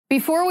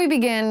Before we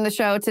begin the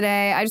show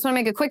today, I just want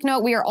to make a quick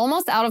note. We are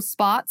almost out of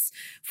spots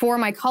for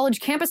my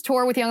college campus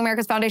tour with Young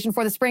America's Foundation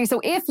for the spring.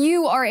 So if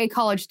you are a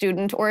college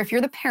student, or if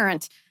you're the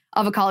parent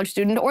of a college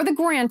student, or the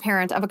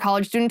grandparent of a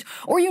college student,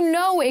 or you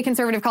know a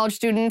conservative college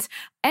student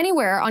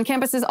anywhere on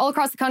campuses all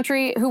across the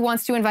country who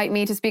wants to invite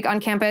me to speak on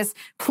campus,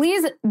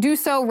 please do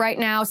so right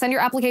now. Send your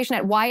application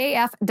at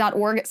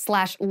yaf.org/Liz.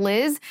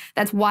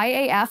 That's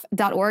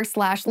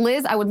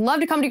yaf.org/Liz. I would love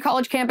to come to your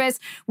college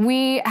campus.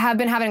 We have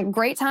been having a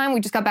great time.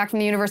 We just got back from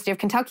the University of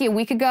Kentucky a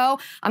week ago.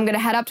 I'm going to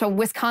head up to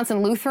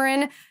Wisconsin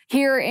Lutheran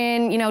here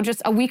in,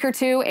 just a week or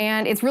two.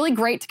 And it's really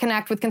great to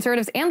connect with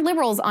conservatives and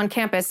liberals on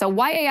campus. So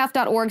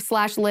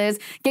yaf.org/Liz.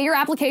 Get your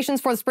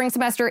applications for the spring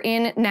semester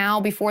in now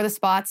before the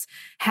spots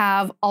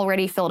have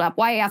already filled up.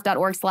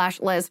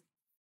 yaf.org/Liz.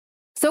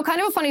 So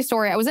kind of a funny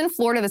story. I was in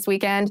Florida this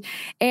weekend,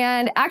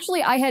 and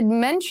actually I had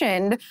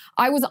mentioned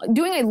I was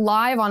doing a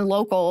live on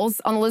Locals,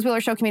 on the Liz Wheeler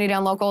Show community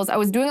on Locals. I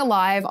was doing a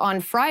live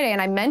on Friday,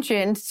 and I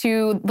mentioned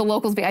to the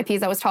Locals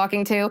VIPs I was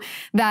talking to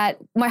that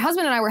my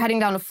husband and I were heading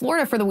down to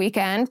Florida for the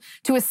weekend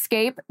to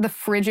escape the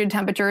frigid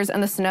temperatures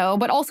and the snow,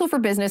 but also for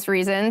business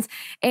reasons.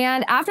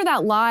 And after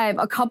that live,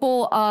 a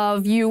couple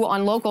of you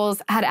on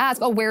Locals had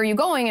asked, where are you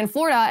going in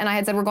Florida? And I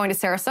had said, we're going to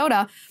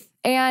Sarasota.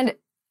 And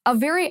a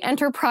very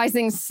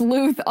enterprising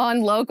sleuth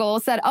on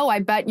Local said, I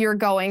bet you're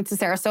going to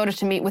Sarasota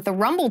to meet with the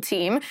Rumble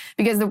team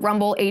because the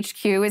Rumble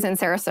HQ is in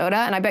Sarasota,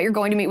 and I bet you're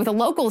going to meet with the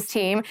Locals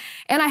team.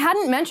 And I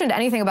hadn't mentioned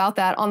anything about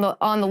that on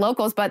the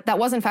Locals, but that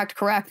was in fact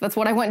correct. That's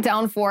what I went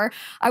down for.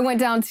 I went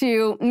down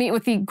to meet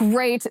with the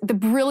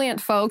brilliant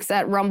folks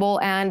at Rumble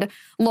and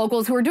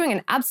Locals who are doing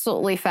an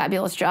absolutely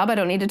fabulous job. I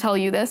don't need to tell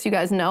you this. You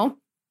guys know.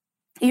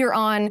 You're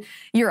on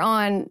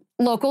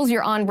Locals,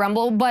 you're on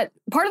Rumble. But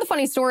part of the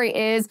funny story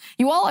is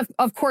you all have,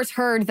 of course,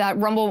 heard that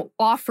Rumble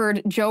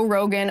offered Joe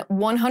Rogan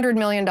 $100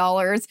 million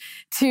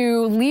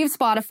to leave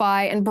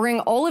Spotify and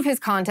bring all of his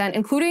content,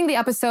 including the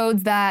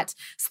episodes that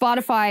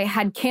Spotify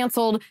had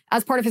canceled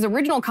as part of his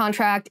original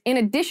contract, in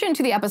addition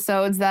to the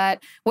episodes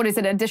that,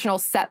 additional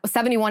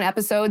 71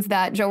 episodes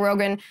that Joe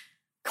Rogan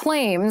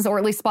claims, or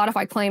at least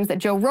Spotify claims that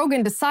Joe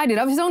Rogan decided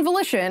of his own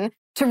volition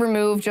to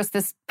remove just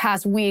this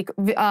past week,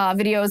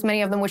 videos,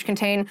 many of them which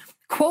contain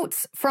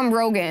quotes from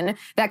Rogan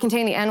that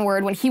contain the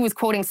N-word when he was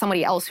quoting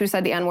somebody else who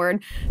said the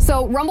N-word.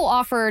 So Rumble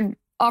offered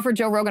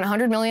Joe Rogan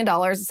 $100 million,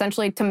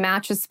 essentially to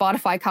match his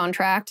Spotify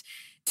contract,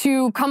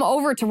 to come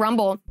over to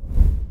Rumble.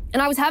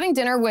 And I was having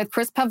dinner with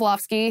Chris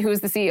Pavlovsky, who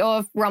is the CEO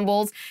of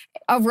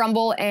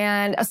Rumble,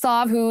 and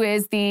Asav, who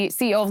is the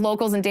CEO of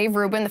Locals, and Dave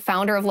Rubin, the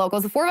founder of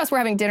Locals. The four of us were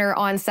having dinner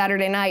on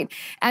Saturday night.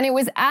 And it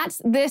was at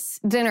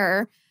this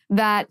dinner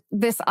that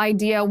this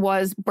idea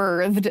was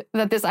birthed,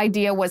 that this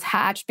idea was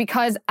hatched,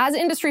 because as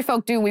industry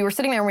folk do, we were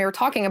sitting there and we were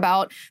talking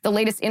about the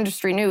latest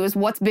industry news.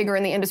 What's bigger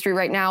in the industry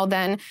right now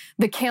than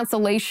the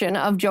cancellation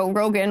of Joe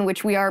Rogan,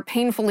 which we are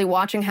painfully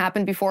watching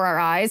happen before our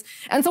eyes.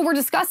 And so we're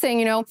discussing,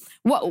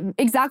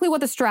 exactly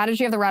what the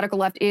strategy of the radical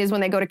left is when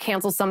they go to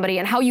cancel somebody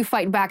and how you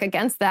fight back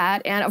against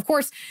that. And of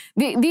course,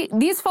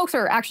 these folks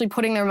are actually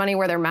putting their money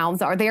where their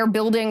mouths are. They are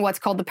building what's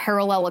called the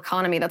parallel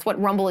economy. That's what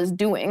Rumble is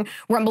doing.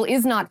 Rumble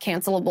is not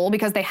cancelable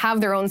because they have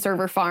their own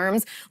server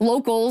farms.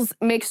 Locals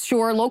makes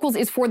sure Locals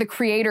is for the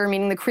creator,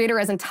 meaning the creator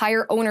has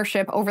entire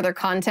ownership over their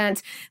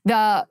content.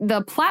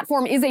 The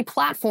platform is a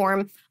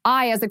platform.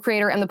 I, as the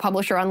creator, am the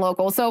publisher on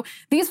Locals. So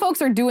these folks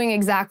are doing it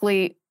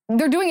exactly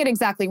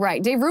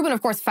right. Dave Rubin,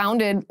 of course,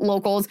 founded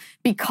Locals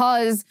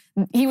because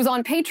he was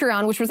on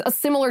Patreon, which was a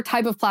similar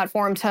type of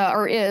platform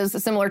is a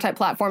similar type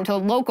platform to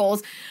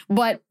Locals,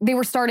 but they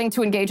were starting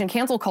to engage in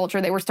cancel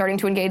culture. They were starting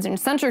to engage in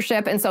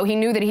censorship. And so he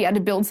knew that he had to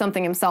build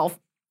something himself.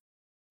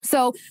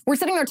 So we're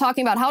sitting there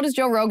talking about how does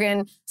Joe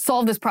Rogan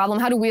solve this problem?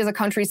 How do we as a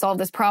country solve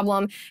this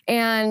problem?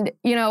 And,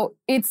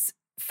 it's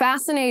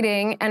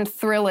fascinating and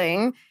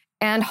thrilling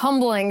and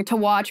humbling to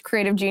watch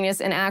creative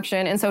genius in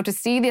action. And so to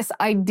see this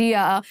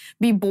idea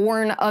be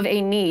born of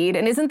a need,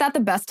 and isn't that the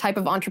best type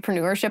of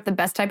entrepreneurship? The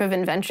best type of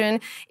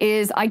invention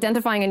is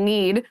identifying a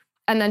need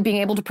and then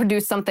being able to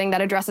produce something that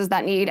addresses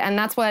that need. And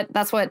that's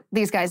what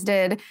these guys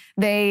did.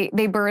 They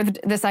birthed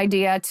this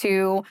idea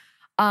to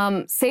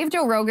save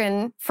Joe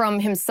Rogan from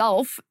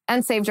himself,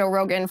 and save Joe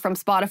Rogan from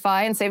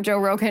Spotify, and save Joe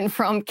Rogan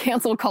from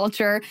cancel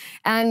culture,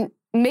 and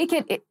make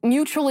it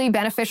mutually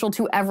beneficial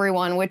to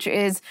everyone, which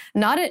is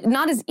not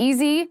as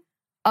easy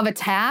of a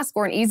task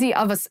or as easy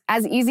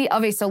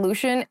of a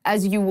solution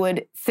as you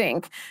would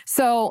think.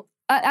 So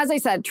as I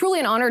said, truly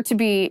an honor to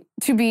be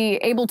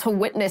able to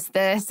witness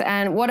this,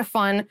 and what a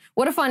fun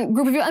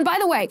group of you. And by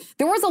the way,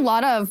 there were a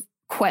lot of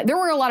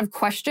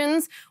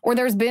questions, or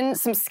there's been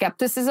some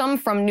skepticism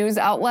from news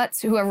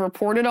outlets who have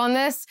reported on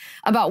this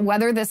about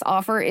whether this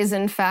offer is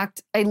in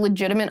fact a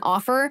legitimate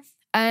offer.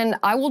 And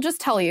I will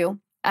just tell you,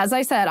 as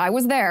I said, I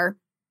was there.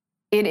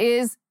 It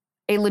is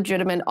a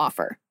legitimate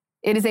offer.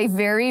 It is a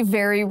very,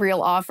 very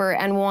real offer,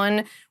 and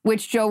one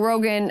which Joe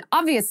Rogan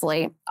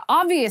obviously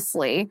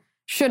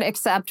should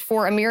accept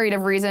for a myriad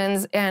of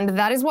reasons. And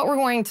that is what we're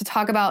going to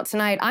talk about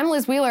tonight. I'm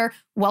Liz Wheeler.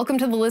 Welcome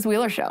to The Liz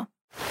Wheeler Show.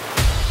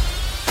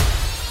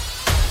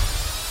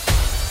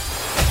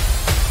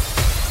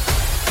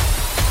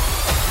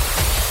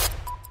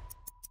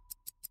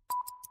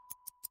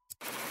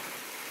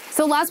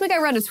 So last week I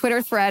read a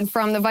Twitter thread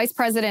from the vice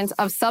president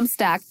of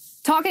Substack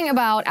talking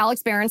about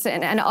Alex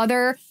Berenson and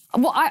other,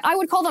 well, I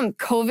would call them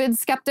COVID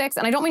skeptics.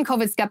 And I don't mean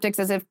COVID skeptics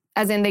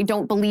as in they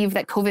don't believe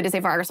that COVID is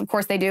a virus. Of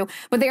course they do.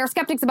 But they are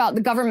skeptics about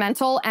the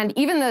governmental and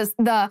even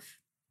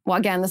well,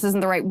 again, this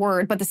isn't the right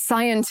word, but the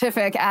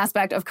scientific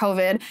aspect of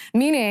COVID,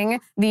 meaning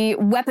the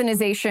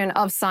weaponization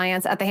of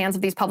science at the hands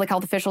of these public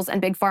health officials and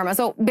big pharma.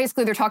 So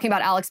basically, they're talking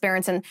about Alex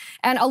Berenson.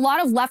 And a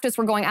lot of leftists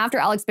were going after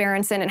Alex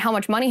Berenson and how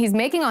much money he's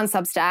making on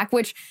Substack,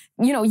 which,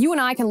 you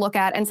and I can look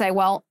at and say,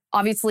 well,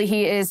 obviously,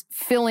 he is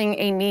filling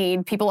a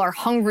need. People are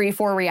hungry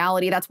for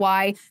reality. That's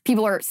why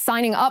people are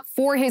signing up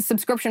for his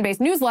subscription-based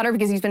newsletter,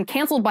 because he's been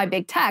canceled by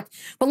big tech.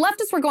 But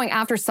leftists were going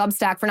after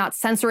Substack for not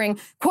censoring,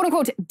 quote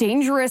unquote,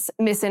 dangerous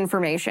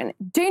misinformation.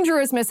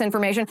 Dangerous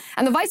misinformation.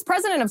 And the vice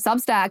president of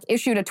Substack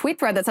issued a tweet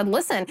thread that said,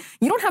 listen,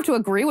 you don't have to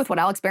agree with what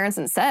Alex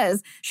Berenson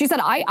says. She said,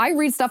 I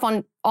read stuff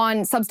on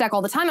Substack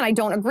all the time and I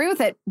don't agree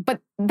with it, but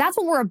that's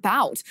what we're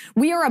about.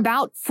 We are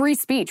about free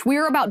speech. We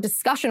are about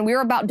discussion. We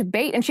are about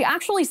debate. And she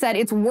actually said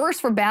it's worse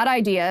for bad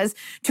ideas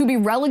to be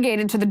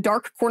relegated to the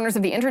dark corners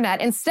of the internet.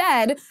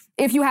 Instead,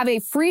 if you have a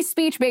free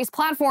speech-based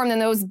platform, then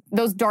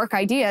those dark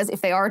ideas,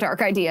 if they are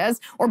dark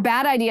ideas, or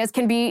bad ideas,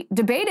 can be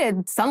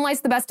debated. Sunlight's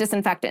the best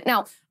disinfectant.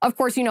 Now, of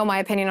course, you know my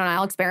opinion on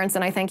Alex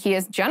Berenson. I think he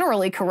is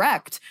generally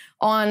correct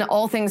on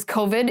all things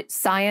COVID,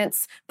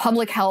 science,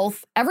 public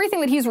health, everything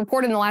that he's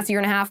reported in the last year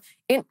and a half.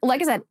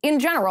 Like I said, in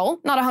general,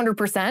 not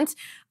 100%.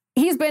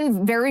 He's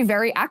been very,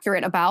 very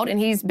accurate about, and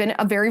he's been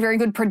a very, very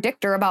good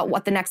predictor about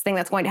what the next thing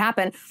that's going to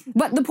happen.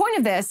 But the point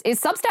of this is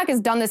Substack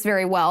has done this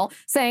very well,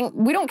 saying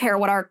we don't care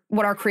what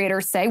our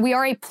creators say. We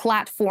are a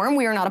platform.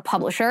 We are not a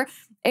publisher.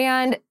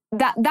 And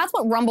that's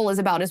what Rumble is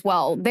about as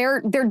well.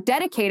 They're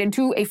dedicated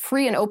to a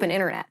free and open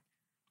internet,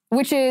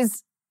 which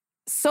is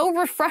so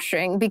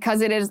refreshing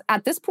because it is,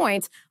 at this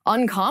point,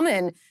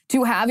 uncommon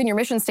to have in your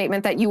mission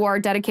statement that you are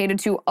dedicated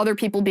to other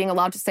people being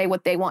allowed to say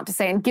what they want to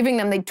say and giving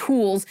them the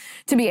tools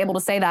to be able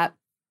to say that.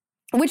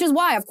 Which is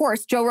why, of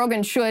course, Joe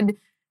Rogan should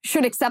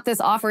accept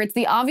this offer. It's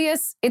the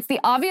obvious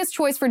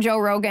choice for Joe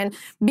Rogan,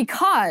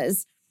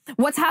 because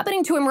what's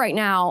happening to him right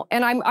now,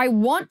 and I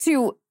want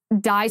to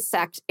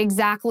dissect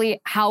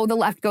exactly how the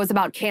left goes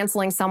about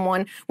canceling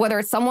someone, whether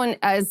it's someone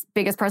as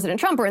big as President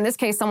Trump, or in this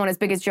case, someone as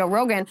big as Joe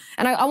Rogan.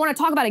 And I want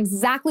to talk about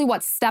exactly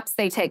what steps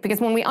they take, because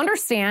when we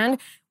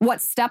understand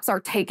what steps are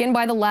taken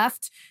by the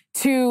left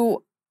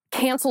to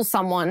cancel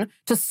someone,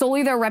 to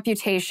sully their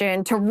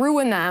reputation, to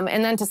ruin them,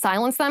 and then to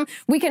silence them,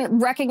 we can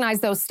recognize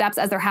those steps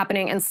as they're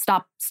happening and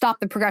stop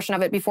the progression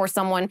of it before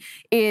someone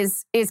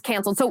is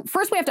canceled. So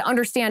first we have to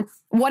understand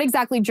what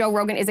exactly Joe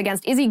Rogan is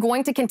against. Is he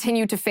going to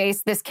continue to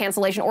face this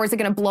cancellation, or is it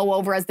going to blow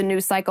over as the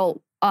news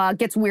cycle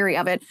gets weary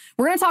of it?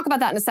 We're going to talk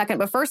about that in a second,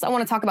 but first I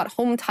want to talk about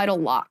home title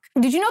lock.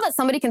 Did you know that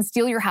somebody can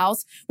steal your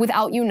house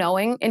without you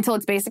knowing until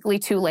it's basically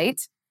too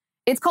late?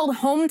 It's called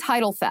home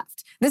title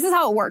theft. This is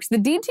how it works. The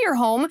deed to your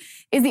home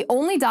is the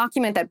only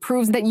document that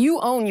proves that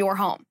you own your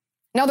home.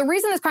 Now, the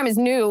reason this crime is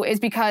new is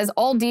because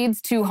all deeds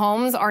to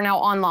homes are now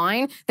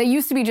online. They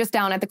used to be just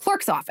down at the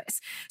clerk's office.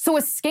 So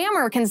a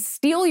scammer can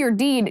steal your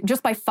deed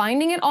just by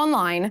finding it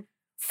online,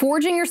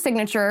 forging your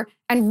signature,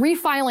 and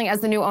refiling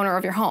as the new owner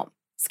of your home.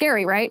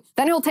 Scary, right?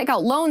 Then he'll take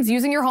out loans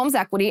using your home's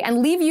equity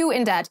and leave you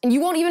in debt, and you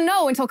won't even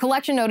know until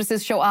collection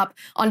notices show up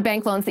on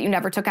bank loans that you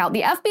never took out.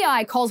 The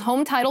FBI calls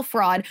home title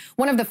fraud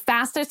one of the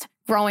fastest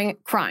growing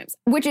crimes,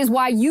 which is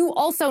why you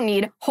also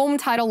need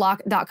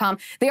HomeTitleLock.com.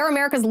 They are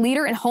America's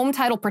leader in home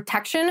title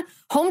protection.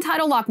 Home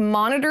Title Lock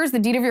monitors the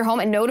deed of your home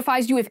and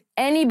notifies you if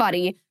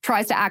anybody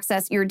tries to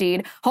access your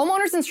deed.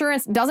 Homeowners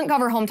insurance doesn't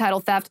cover home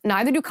title theft,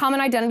 neither do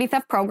common identity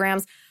theft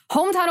programs.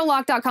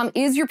 HomeTitleLock.com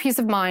is your peace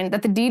of mind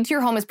that the deed to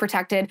your home is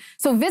protected.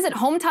 So visit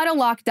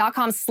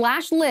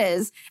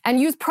HomeTitleLock.com/Liz and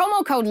use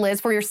promo code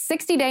Liz for your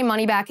 60-day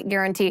money-back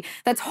guarantee.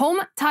 That's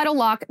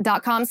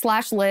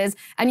HomeTitleLock.com/Liz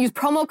and use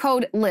promo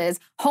code Liz.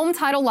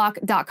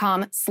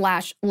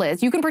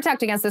 HomeTitleLock.com/Liz. You can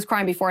protect against this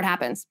crime before it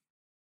happens.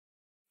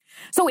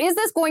 So is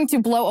this going to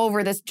blow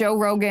over, this Joe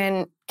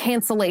Rogan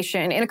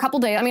cancellation, in a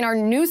couple days? I mean, our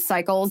news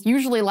cycles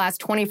usually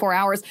last 24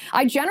 hours.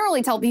 I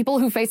generally tell people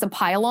who face a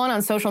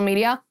pile-on social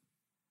media,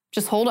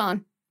 just hold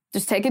on.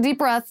 Just take a deep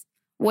breath.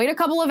 Wait a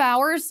couple of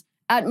hours.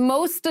 At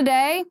most a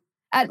day.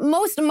 At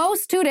most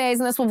 2 days,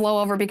 and this will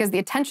blow over because the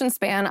attention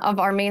span of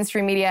our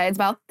mainstream media is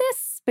about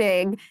this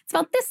big. It's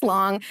about this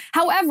long.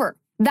 However,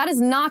 that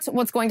is not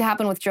what's going to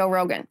happen with Joe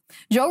Rogan.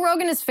 Joe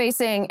Rogan is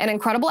facing an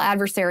incredible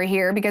adversary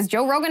here because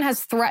Joe Rogan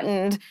has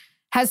threatened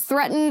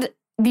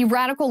the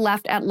radical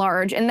left at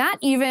large. And that,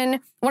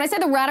 even when I say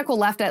the radical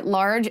left at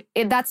large,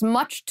 that's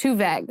much too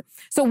vague.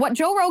 So what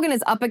Joe Rogan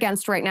is up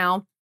against right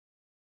now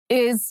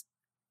is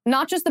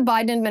not just the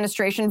Biden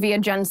administration via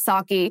Jen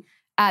Psaki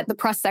at the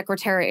press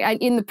secretary,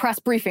 in the press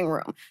briefing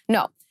room.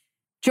 No,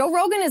 Joe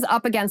Rogan is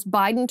up against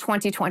Biden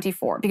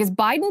 2024, because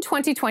Biden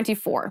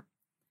 2024,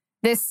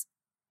 this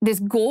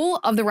goal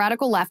of the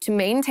radical left to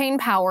maintain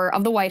power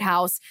of the White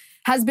House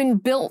has been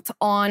built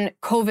on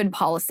COVID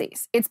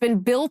policies. It's been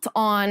built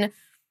on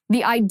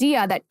the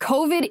idea that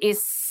COVID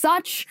is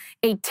such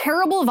a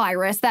terrible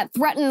virus that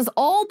threatens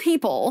all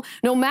people,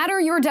 no matter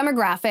your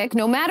demographic,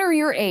 no matter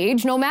your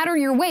age, no matter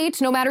your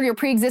weight, no matter your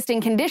pre-existing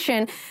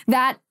condition,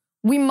 that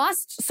we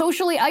must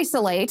socially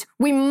isolate.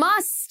 We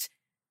must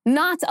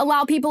not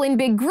allow people in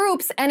big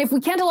groups. And if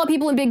we can't allow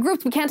people in big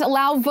groups, we can't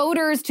allow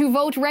voters to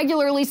vote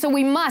regularly. So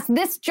we must.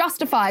 This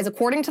justifies,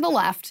 according to the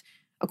left,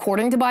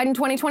 according to Biden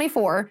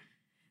 2024,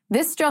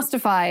 this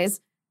justifies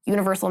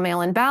universal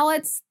mail-in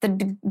ballots, the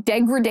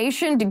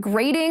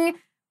degrading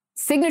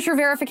signature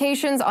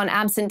verifications on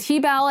absentee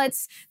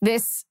ballots.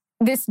 This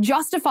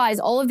justifies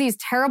all of these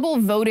terrible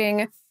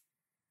voting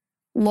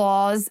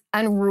laws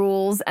and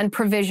rules and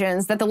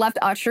provisions that the left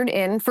ushered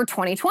in for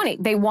 2020.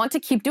 They want to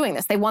keep doing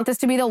this. They want this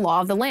to be the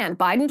law of the land.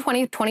 Biden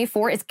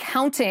 2024 is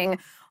counting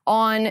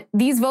on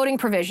these voting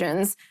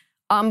provisions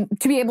to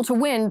be able to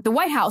win the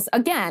White House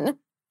again,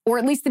 or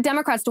at least the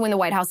Democrats to win the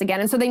White House again.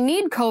 And so they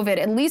need COVID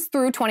at least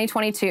through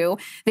 2022.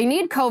 They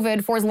need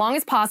COVID for as long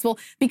as possible,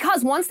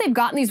 because once they've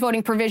gotten these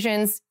voting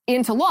provisions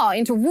into law,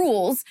 into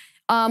rules,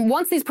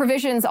 once these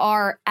provisions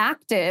are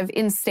active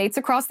in states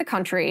across the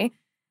country,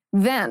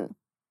 then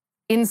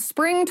in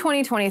spring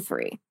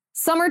 2023,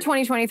 summer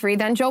 2023,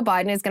 then Joe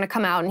Biden is going to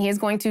come out and he is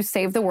going to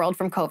save the world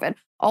from COVID.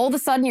 All of a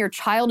sudden, your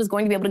child is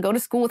going to be able to go to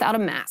school without a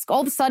mask. All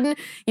of a sudden,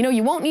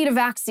 you won't need a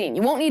vaccine.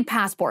 You won't need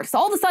passports.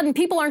 All of a sudden,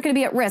 people aren't going to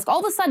be at risk. All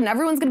of a sudden,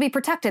 everyone's going to be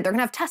protected. They're going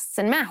to have tests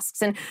and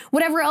masks and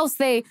whatever else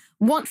they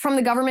want from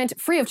the government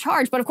free of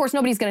charge. But of course,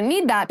 nobody's going to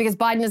need that because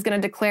Biden is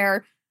going to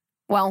declare,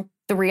 well,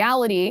 the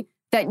reality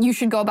that you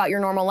should go about your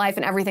normal life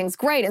and everything's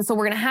great. And so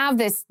we're going to have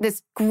this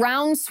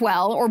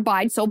groundswell, or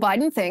so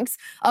Biden thinks,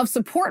 of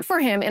support for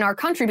him in our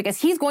country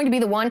because he's going to be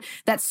the one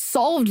that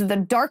solved the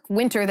dark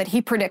winter that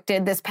he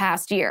predicted this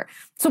past year.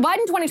 So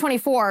Biden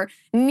 2024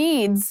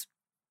 needs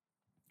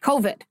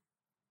COVID.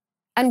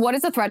 And what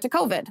is a threat to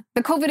COVID?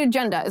 The COVID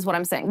agenda is what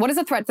I'm saying. What is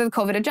a threat to the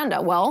COVID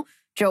agenda? Well,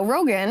 Joe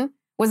Rogan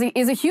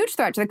is a huge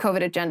threat to the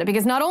COVID agenda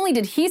because not only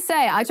did he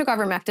say, I took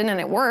ivermectin and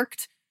it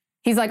worked,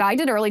 he's like, I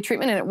did early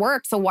treatment and it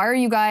worked. So why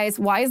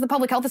is the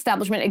public health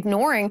establishment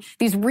ignoring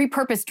these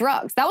repurposed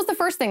drugs? That was the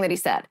first thing that he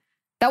said.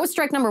 That was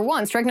strike number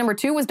one. Strike number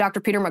two was Dr.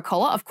 Peter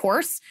McCullough, of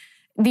course,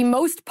 the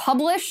most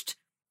published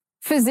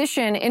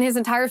physician in his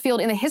entire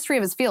field, in the history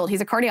of his field.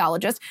 He's a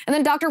cardiologist. And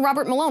then Dr.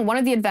 Robert Malone, one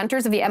of the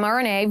inventors of the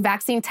mRNA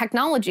vaccine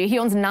technology. He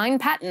owns 9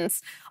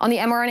 patents on the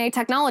mRNA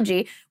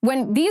technology.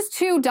 When these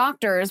two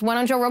doctors went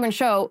on Joe Rogan's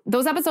show,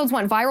 those episodes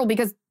went viral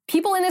because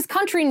people in this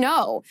country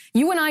know,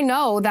 you and I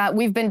know, that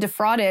we've been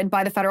defrauded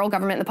by the federal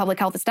government and the public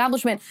health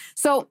establishment.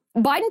 So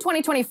Biden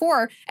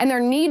 2024 and their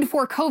need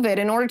for COVID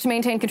in order to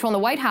maintain control in the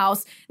White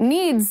House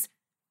needs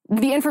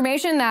the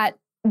information that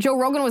Joe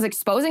Rogan was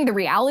exposing, the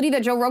reality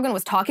that Joe Rogan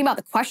was talking about,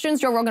 the questions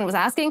Joe Rogan was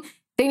asking.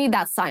 They need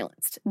that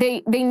silenced.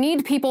 They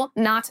need people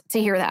not to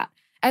hear that.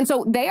 And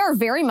so they are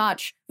very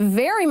much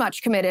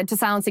committed to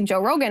silencing Joe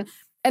Rogan.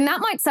 And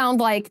that might sound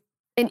like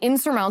an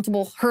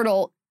insurmountable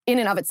hurdle in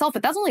and of itself,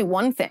 but that's only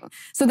one thing.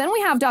 So then we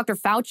have Dr.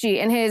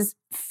 Fauci and his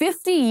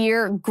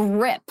 50-year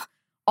grip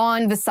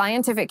on the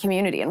scientific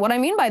community. And what I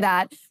mean by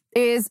that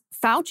is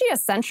Fauci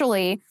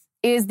essentially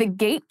is the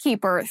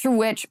gatekeeper through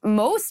which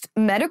most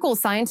medical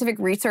scientific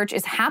research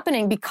is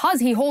happening because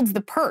he holds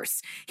the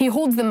purse. He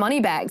holds the money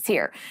bags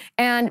here.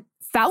 And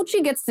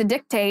Fauci gets to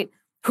dictate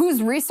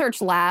whose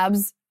research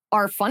labs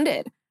are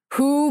funded,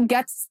 who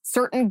gets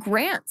certain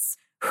grants,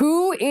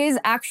 who is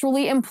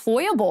actually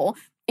employable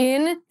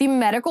in the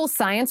medical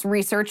science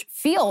research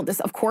field.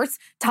 This, of course,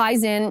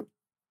 ties in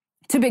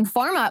to Big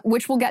Pharma,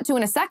 which we'll get to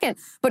in a second.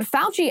 But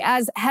Fauci,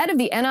 as head of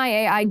the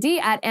NIAID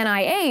at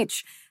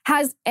NIH,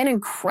 has an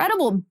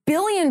incredible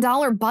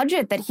billion-dollar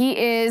budget that he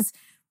is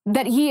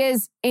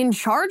in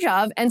charge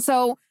of. And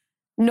so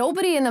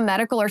nobody in the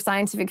medical or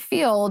scientific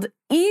field,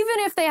 even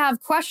if they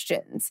have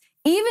questions,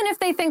 even if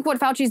they think what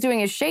Fauci's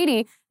doing is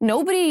shady,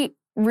 nobody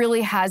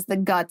really has the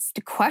guts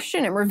to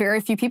question him, or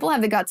very few people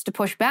have the guts to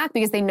push back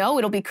because they know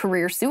it'll be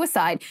career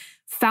suicide.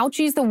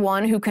 Fauci's the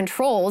one who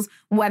controls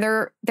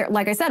whether,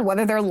 like I said,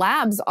 whether their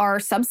labs are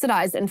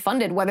subsidized and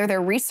funded, whether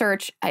their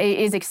research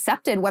is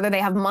accepted, whether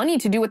they have money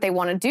to do what they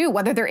want to do,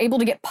 whether they're able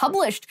to get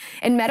published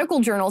in medical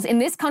journals in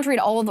this country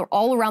and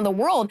all around the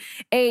world.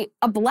 A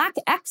black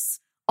X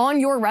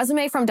on your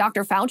resume from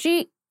Dr.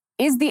 Fauci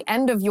is the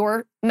end of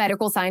your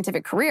medical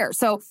scientific career.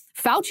 So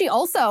Fauci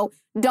also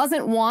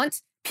doesn't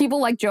want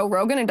people like Joe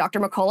Rogan and Dr.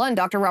 McCullough and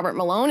Dr. Robert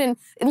Malone. And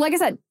like I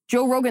said,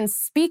 Joe Rogan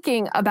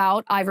speaking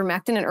about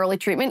ivermectin and early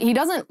treatment. He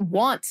doesn't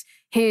want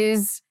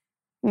his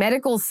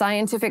medical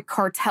scientific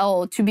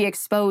cartel to be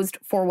exposed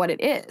for what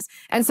it is.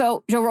 And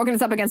so Joe Rogan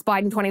is up against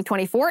Biden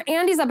 2024,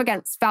 and he's up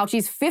against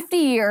Fauci's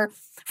 50-year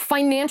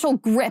financial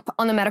grip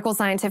on the medical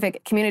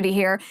scientific community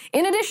here.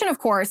 In addition, of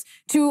course,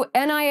 to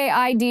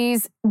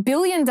NIAID's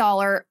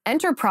billion-dollar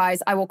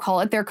enterprise, I will call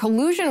it, their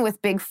collusion with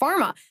Big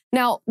Pharma.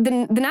 Now,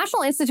 the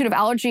National Institute of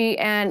Allergy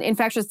and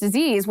Infectious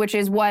Disease, which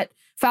is what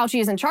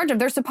Fauci is in charge of,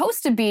 they're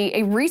supposed to be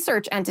a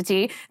research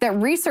entity that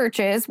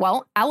researches,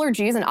 well,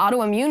 allergies and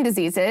autoimmune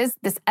diseases,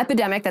 this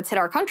epidemic that's hit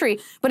our country.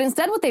 But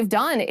instead what they've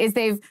done is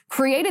they've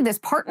created this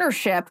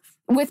partnership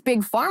with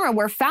Big Pharma,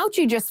 where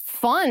Fauci just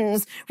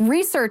funds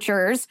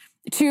researchers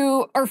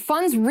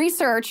funds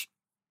research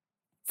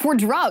for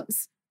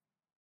drugs.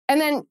 And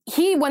then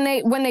when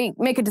they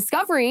make a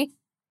discovery,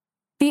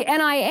 the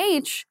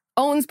NIH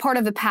owns part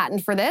of the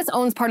patent for this,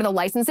 owns part of the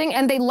licensing,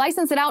 and they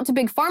license it out to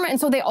Big Pharma, and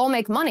so they all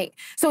make money.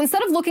 So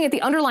instead of looking at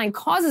the underlying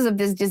causes of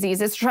these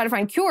diseases to try to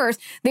find cures,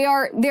 they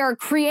are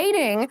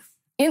creating,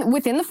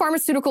 within the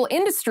pharmaceutical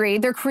industry,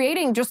 they're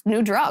creating just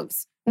new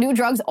drugs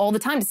all the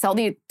time to sell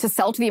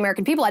to the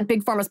American people at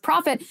Big Pharma's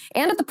profit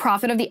and at the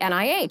profit of the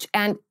NIH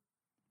and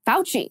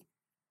Fauci.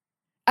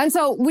 And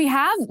so we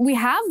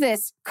have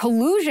this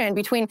collusion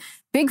between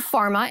Big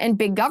Pharma and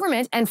big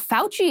government, and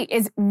Fauci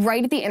is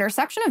right at the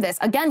intersection of this.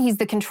 Again, he's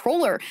the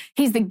controller.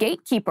 He's the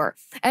gatekeeper.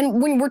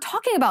 And when we're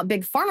talking about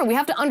Big Pharma, we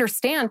have to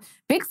understand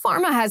Big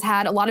Pharma has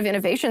had a lot of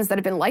innovations that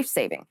have been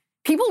life-saving.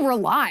 People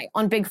rely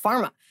on Big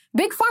Pharma.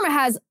 Big Pharma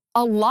has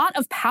a lot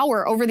of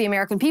power over the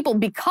American people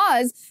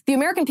because the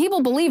American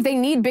people believe they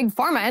need Big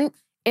Pharma, and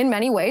in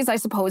many ways, I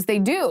suppose they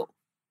do.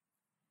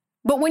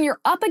 But when you're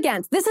up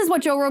against, this is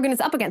what Joe Rogan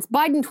is up against,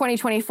 Biden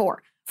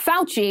 2024,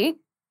 Fauci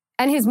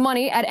and his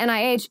money at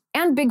NIH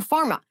and Big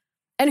Pharma.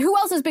 And who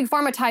else is Big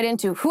Pharma tied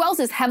into? Who else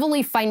is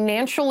heavily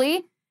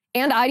financially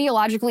and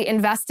ideologically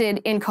invested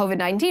in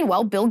COVID-19?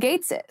 Well, Bill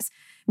Gates is.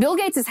 Bill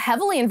Gates is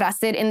heavily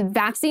invested in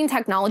vaccine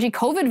technology,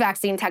 COVID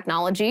vaccine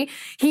technology.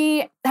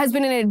 He has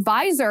been an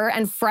advisor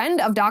and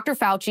friend of Dr.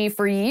 Fauci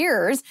for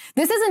years.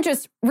 This isn't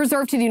just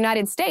reserved to the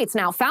United States.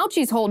 Now,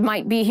 Fauci's hold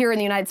might be here in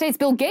the United States.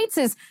 Bill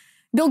Gates's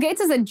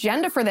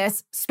agenda for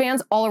this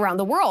spans all around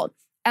the world.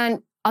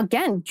 And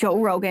again, Joe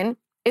Rogan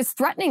is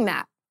threatening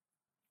that.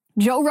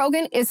 Joe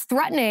Rogan is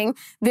threatening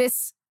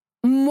this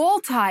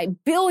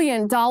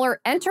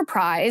multi-billion-dollar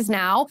enterprise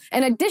now,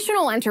 an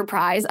additional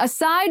enterprise,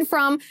 aside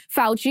from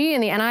Fauci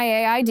and the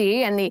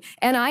NIAID and the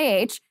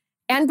NIH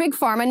and Big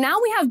Pharma.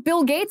 Now we have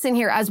Bill Gates in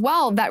here as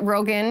well that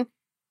Rogan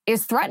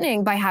is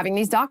threatening by having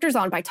these doctors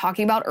on, by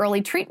talking about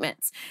early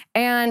treatments.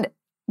 And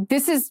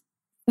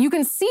you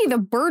can see the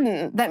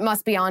burden that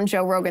must be on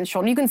Joe Rogan's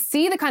shoulder. You can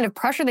see the kind of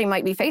pressure they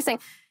might be facing.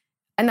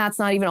 And that's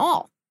not even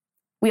all.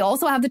 We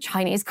also have the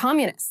Chinese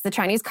communists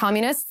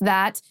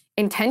that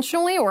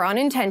intentionally or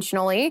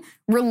unintentionally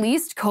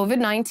released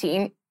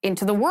COVID-19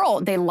 into the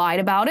world. They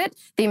lied about it.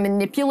 They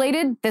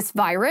manipulated this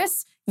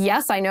virus.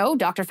 Yes, I know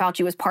Dr.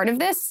 Fauci was part of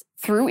this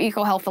through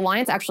EcoHealth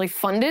Alliance, actually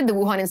funded the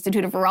Wuhan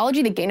Institute of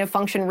Virology, the gain of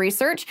function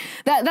research.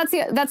 That's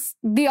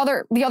the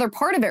other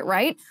part of it,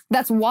 right?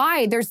 That's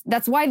why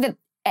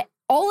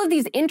all of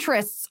these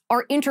interests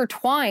are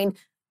intertwined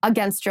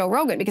against Joe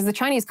Rogan, because the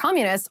Chinese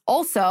communists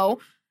also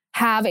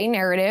have a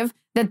narrative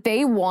that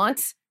they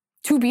want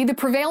to be the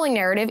prevailing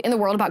narrative in the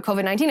world about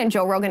COVID-19, and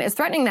Joe Rogan is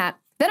threatening that.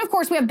 Then, of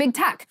course, we have big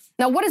tech.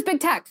 Now, what is big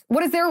tech?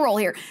 What is their role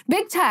here?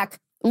 Big tech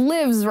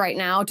lives right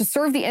now to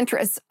serve the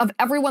interests of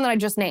everyone that I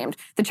just named.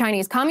 The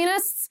Chinese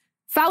communists,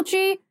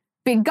 Fauci,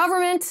 big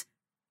government,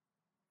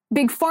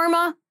 Big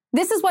Pharma.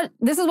 This is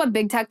what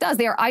big tech does.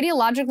 They are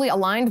ideologically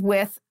aligned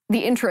with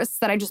the interests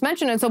that I just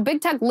mentioned. And so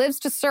big tech lives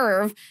to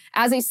serve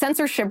as a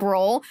censorship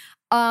role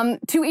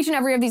to each and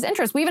every of these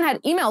interests. We even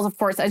had emails, of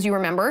course, as you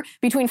remember,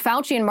 between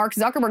Fauci and Mark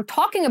Zuckerberg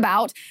talking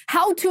about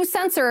how to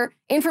censor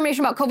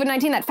information about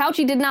COVID-19 that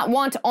Fauci did not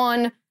want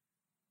on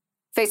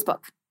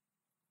Facebook.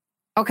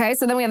 Okay,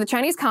 so then we have the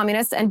Chinese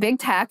communists and big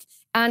tech,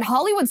 and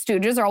Hollywood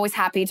stooges are always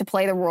happy to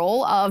play the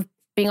role of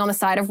being on the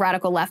side of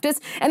radical leftists.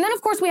 And then,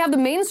 of course, we have the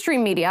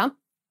mainstream media.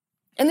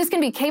 And this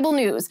can be cable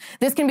news.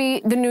 This can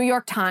be the New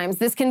York Times.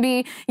 This can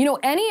be,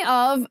 any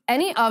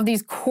of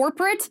these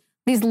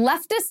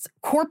leftist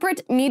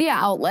corporate media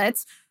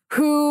outlets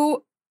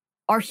who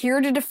are here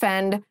to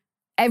defend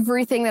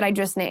everything that I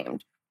just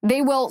named.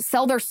 They will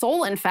sell their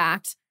soul, in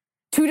fact,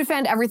 to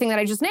defend everything that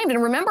I just named.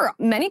 And remember,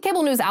 many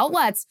cable news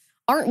outlets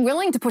aren't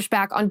willing to push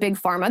back on Big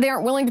Pharma. They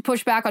aren't willing to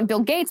push back on Bill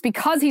Gates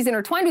because he's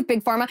intertwined with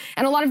Big Pharma,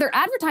 and a lot of their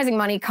advertising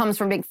money comes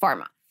from Big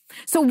Pharma.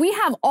 So we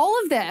have all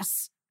of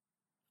this.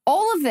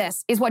 All of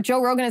this is what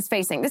Joe Rogan is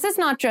facing. This is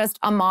not just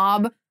a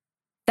mob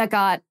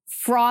that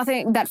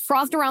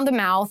frothed around the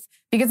mouth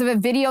because of a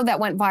video that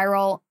went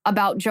viral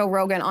about Joe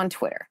Rogan on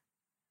Twitter.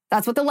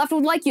 That's what the left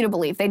would like you to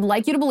believe. They'd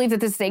like you to believe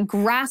that this is a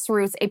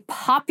grassroots, a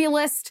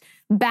populist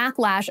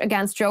backlash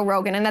against Joe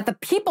Rogan, and that the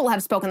people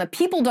have spoken. The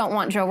people don't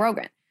want Joe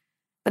Rogan.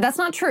 But that's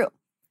not true.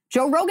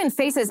 Joe Rogan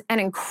faces an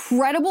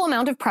incredible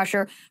amount of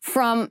pressure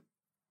from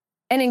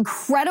an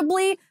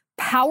incredibly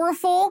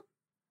powerful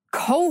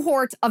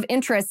cohort of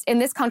interests in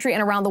this country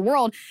and around the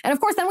world. And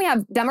of course, then we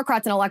have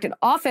Democrats in elected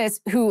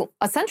office who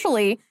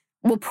essentially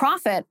will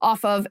profit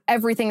off of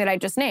everything that I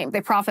just named.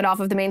 They profit off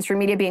of the mainstream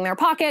media being their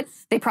pocket.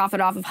 They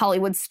profit off of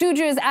Hollywood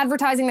stooges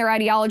advertising their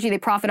ideology. They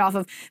profit off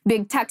of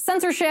big tech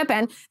censorship.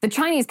 And the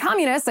Chinese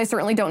communists, I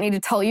certainly don't need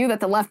to tell you that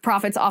the left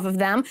profits off of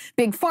them.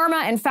 Big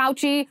Pharma and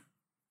Fauci.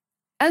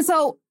 And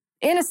so,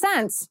 in a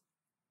sense,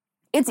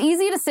 it's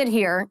easy to sit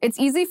here. It's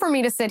easy for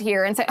me to sit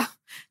here and say, oh,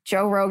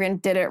 Joe Rogan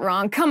did it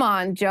wrong. Come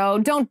on, Joe.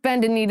 Don't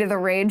bend a knee to the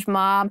rage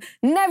mob.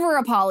 Never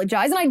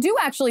apologize. And I do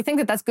actually think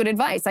that that's good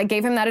advice. I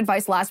gave him that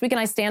advice last week and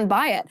I stand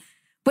by it.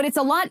 But it's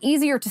a lot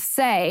easier to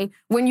say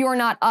when you're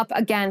not up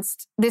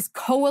against this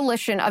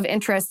coalition of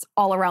interests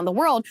all around the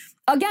world.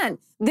 Again,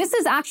 this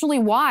is actually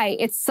why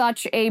it's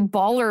such a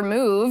baller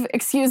move,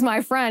 excuse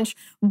my French,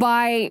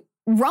 by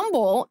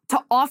Rumble to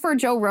offer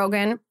Joe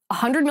Rogan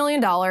 $100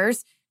 million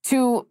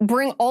to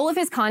bring all of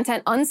his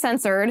content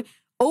uncensored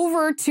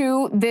over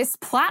to this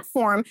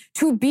platform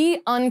to be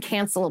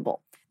uncancelable.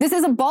 This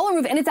is a baller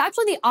move, and it's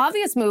actually the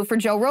obvious move for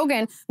Joe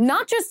Rogan,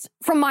 not just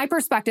from my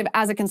perspective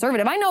as a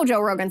conservative. I know Joe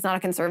Rogan's not a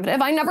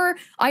conservative. I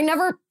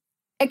never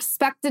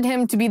expected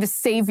him to be the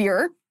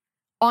savior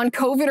on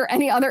COVID or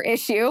any other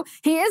issue.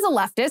 He is a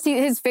leftist.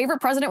 His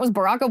favorite president was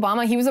Barack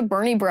Obama. He was a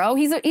Bernie bro.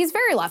 He's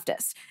very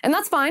leftist, and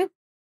that's fine.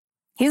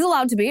 He's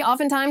allowed to be.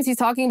 Oftentimes, he's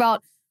talking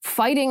about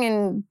fighting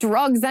and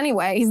drugs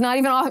anyway. He's not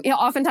even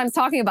oftentimes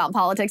talking about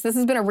politics. This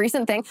has been a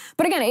recent thing.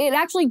 But again, it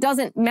actually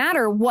doesn't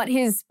matter what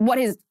his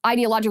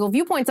ideological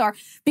viewpoints are,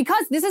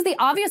 because this is the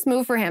obvious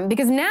move for him.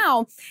 Because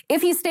now,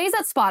 if he stays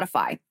at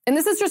Spotify, and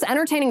this is just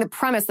entertaining the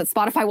premise that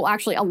Spotify will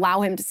actually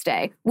allow him to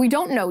stay. We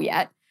don't know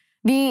yet.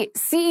 The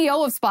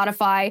CEO of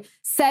Spotify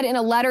said in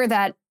a letter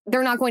that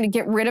they're not going to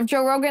get rid of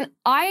Joe Rogan.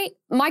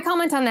 My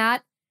comment on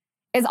that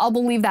is I'll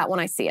believe that when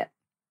I see it.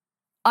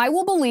 I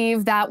will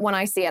believe that when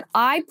I see it.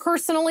 I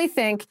personally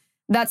think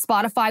that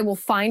Spotify will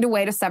find a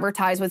way to sever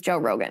ties with Joe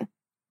Rogan.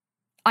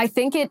 I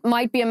think it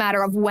might be a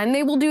matter of when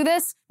they will do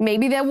this.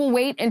 Maybe they will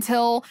wait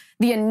until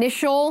the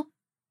initial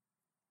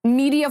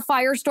media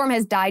firestorm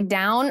has died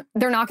down.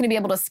 They're not going to be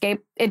able to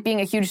escape it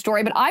being a huge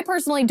story. But I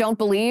personally don't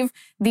believe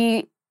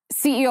the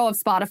CEO of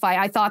Spotify.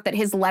 I thought that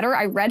his letter,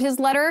 I read his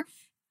letter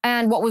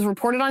and what was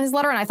reported on his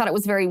letter, and I thought it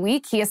was very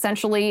weak. He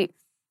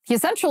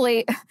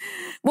essentially,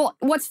 well,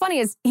 what's funny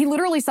is he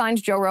literally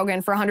signed Joe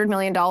Rogan for $100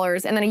 million,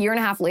 and then a year and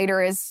a half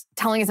later is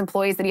telling his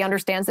employees that he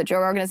understands that Joe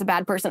Rogan is a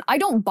bad person. I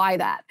don't buy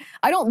that.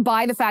 I don't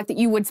buy the fact that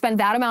you would spend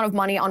that amount of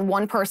money on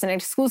one person, an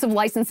exclusive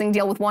licensing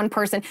deal with one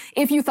person,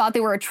 if you thought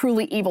they were a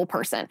truly evil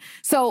person.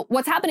 So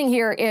what's happening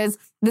here is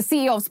the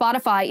CEO of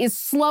Spotify is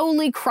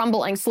slowly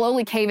crumbling,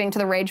 slowly caving to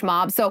the rage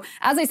mob. So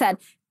as I said,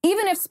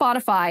 even if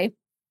Spotify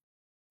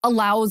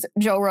allows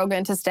Joe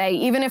Rogan to stay,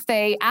 even if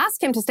they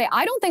ask him to stay,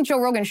 I don't think Joe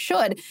Rogan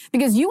should,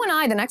 because you and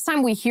I, the next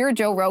time we hear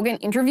Joe Rogan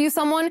interview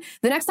someone,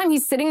 the next time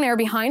he's sitting there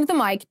behind the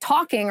mic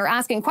talking or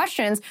asking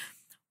questions,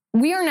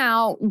 we are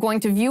now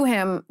going to view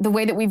him the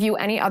way that we view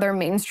any other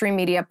mainstream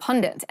media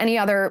pundit, any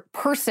other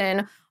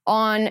person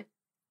on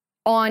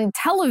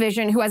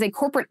television who has a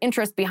corporate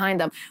interest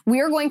behind them. We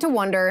are going to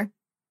wonder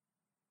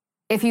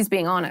if he's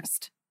being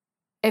honest,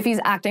 if he's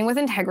acting with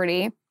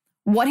integrity,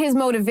 what his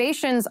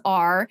motivations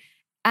are.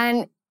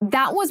 And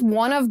that was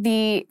one of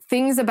the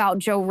things about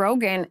Joe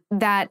Rogan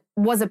that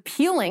was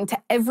appealing to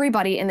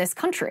everybody in this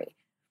country.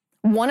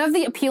 One of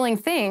the appealing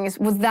things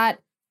was that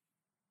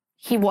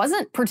he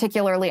wasn't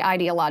particularly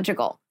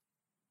ideological,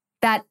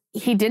 that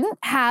he didn't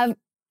have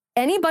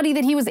anybody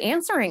that he was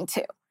answering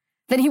to,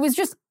 that he was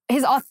just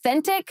his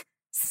authentic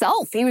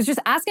self. He was just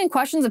asking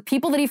questions of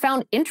people that he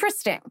found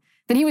interesting,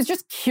 that he was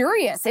just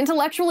curious,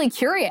 intellectually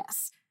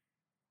curious.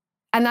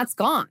 And that's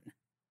gone.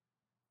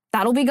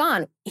 That'll be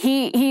gone.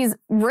 He's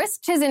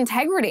risked his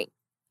integrity.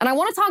 And I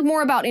want to talk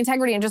more about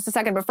integrity in just a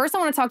second, but first I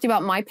want to talk to you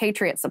about My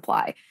Patriot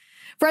Supply.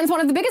 Friends, one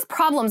of the biggest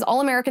problems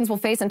all Americans will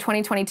face in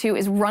 2022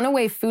 is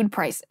runaway food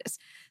prices.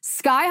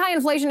 Sky-high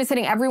inflation is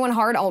hitting everyone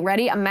hard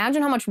already.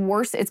 Imagine how much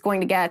worse it's going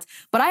to get.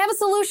 But I have a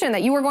solution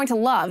that you are going to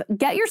love.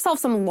 Get yourself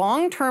some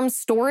long-term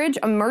storage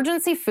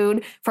emergency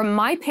food from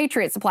My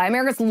Patriot Supply,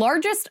 America's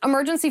largest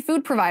emergency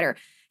food provider.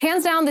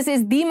 Hands down, this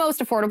is the most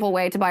affordable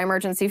way to buy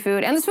emergency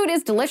food, and this food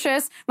is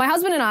delicious. My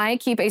husband and I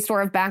keep a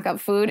store of backup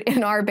food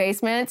in our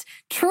basement.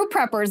 True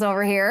preppers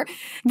over here.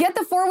 Get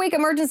the 4-week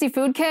emergency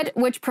food kit,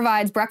 which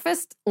provides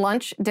breakfast,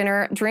 lunch,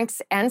 dinner,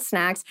 drinks, and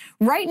snacks.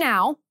 Right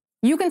now,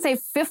 you can save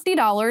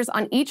 $50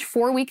 on each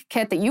 4-week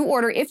kit that you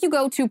order if you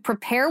go to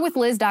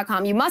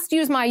preparewithliz.com. You must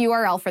use my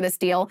URL for this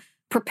deal,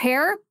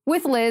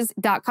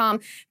 preparewithliz.com.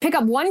 Pick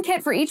up one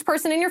kit for each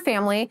person in your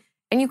family,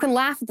 and you can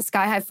laugh at the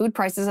sky-high food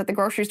prices at the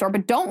grocery store.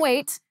 But don't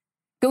wait.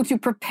 Go to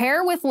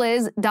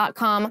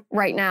preparewithliz.com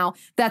right now.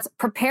 That's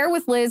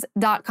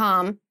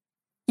preparewithliz.com.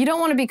 You don't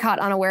want to be caught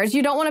unawares.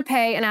 You don't want to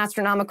pay an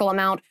astronomical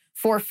amount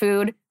for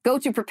food. Go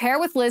to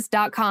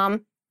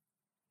preparewithliz.com,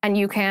 and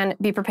you can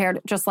be prepared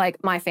just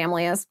like my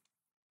family is.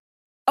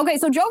 Okay,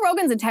 so Joe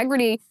Rogan's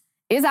integrity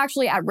is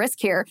actually at risk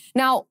here.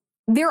 Now,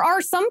 there are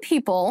some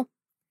people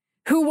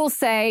who will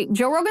say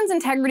Joe Rogan's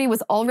integrity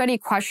was already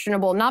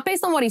questionable, not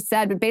based on what he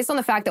said, but based on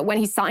the fact that when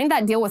he signed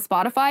that deal with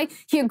Spotify,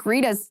 he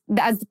agreed as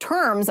the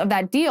terms of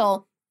that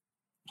deal,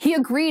 he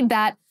agreed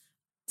that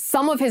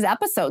some of his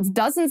episodes,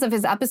 dozens of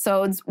his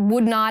episodes,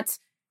 would not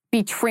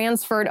be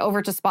transferred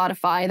over to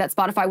Spotify, that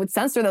Spotify would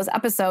censor those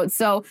episodes.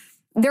 So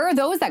there are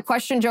those that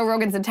question Joe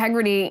Rogan's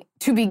integrity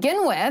to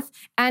begin with,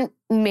 and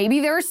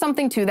maybe there is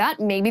something to that,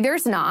 maybe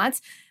there's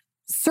not.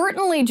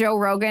 Certainly, Joe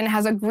Rogan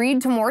has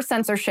agreed to more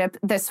censorship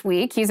this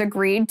week. He's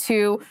agreed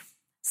to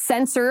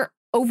censor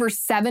over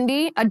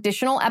 70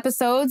 additional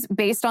episodes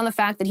based on the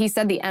fact that he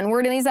said the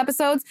N-word in these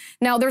episodes.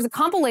 Now, there's a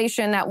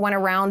compilation that went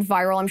around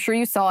viral, I'm sure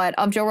you saw it,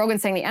 of Joe Rogan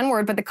saying the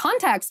N-word, but the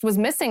context was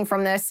missing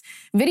from this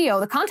video.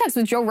 The context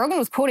was Joe Rogan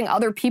was quoting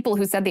other people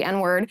who said the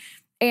N-word,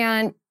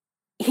 and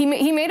he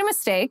made a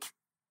mistake,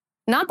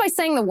 not by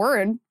saying the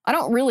word. I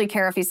don't really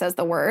care if he says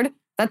the word.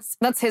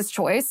 That's his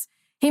choice.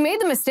 He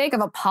made the mistake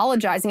of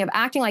apologizing, of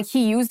acting like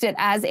he used it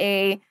as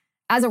a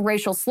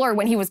racial slur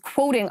when he was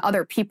quoting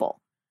other people.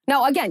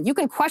 Now, again, you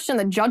can question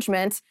the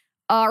judgment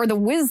or the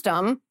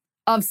wisdom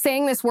of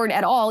saying this word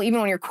at all, even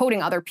when you're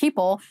quoting other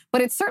people,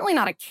 but it's certainly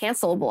not a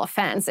cancelable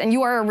offense. And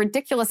you are a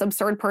ridiculous,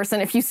 absurd person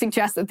if you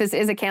suggest that this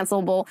is a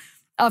cancelable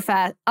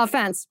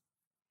offense.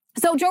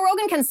 So Joe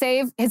Rogan can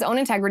save his own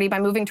integrity by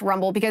moving to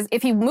Rumble, because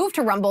if he moved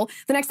to Rumble,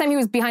 the next time he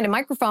was behind a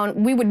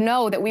microphone, we would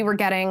know that we were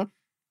getting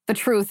the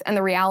truth and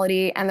the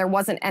reality, and there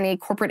wasn't any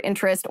corporate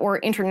interest or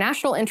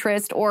international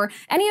interest or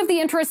any of the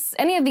interests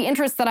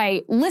that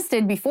I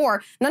listed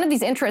before. None of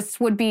these interests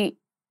would be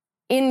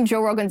in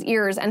Joe Rogan's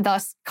ears and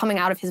thus coming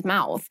out of his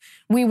mouth.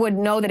 We would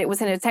know that it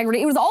was in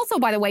integrity. It was also,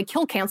 by the way,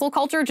 kill cancel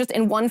culture just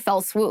in one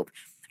fell swoop.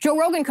 Joe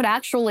Rogan could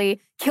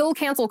actually kill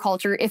cancel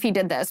culture if he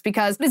did this,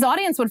 because his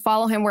audience would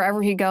follow him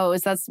wherever he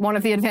goes. That's one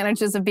of the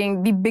advantages of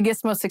being the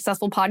biggest, most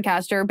successful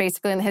podcaster,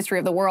 basically in the history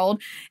of the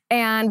world.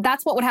 And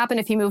that's what would happen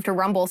if he moved to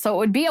Rumble. So it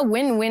would be a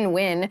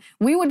win-win-win.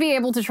 We would be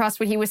able to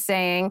trust what he was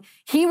saying.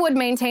 He would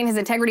maintain his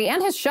integrity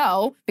and his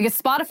show, because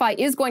Spotify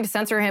is going to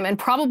censor him and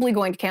probably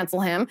going to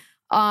cancel him.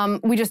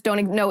 We just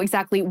don't know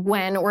exactly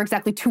when or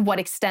exactly to what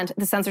extent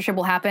the censorship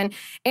will happen.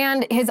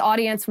 And his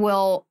audience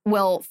will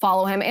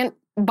follow him. And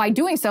by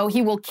doing so,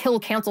 he will kill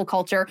cancel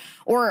culture,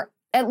 or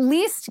at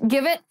least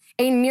give it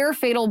a near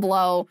fatal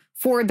blow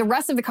for the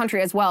rest of the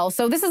country as well.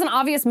 So this is an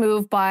obvious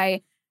move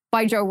by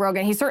Joe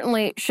Rogan. He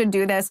certainly should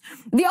do this.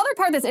 The other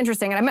part that's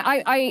interesting, and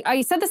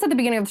I said this at the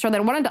beginning of the show,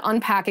 that I wanted to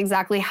unpack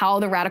exactly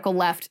how the radical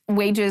left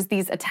wages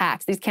these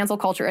attacks, these cancel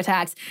culture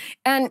attacks.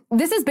 And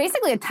this is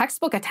basically a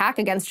textbook attack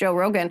against Joe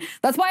Rogan.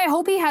 That's why I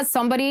hope he has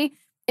somebody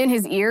in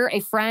his ear, a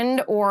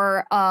friend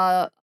or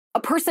a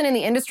person in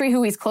the industry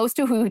who he's close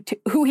to,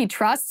 who he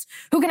trusts,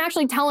 who can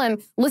actually tell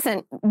him,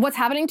 listen, what's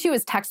happening to you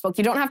is textbook.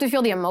 You don't have to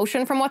feel the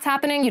emotion from what's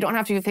happening. You don't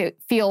have to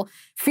feel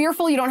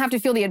fearful. You don't have to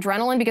feel the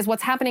adrenaline, because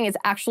what's happening is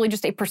actually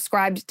just a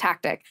prescribed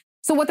tactic.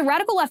 So what the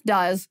radical left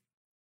does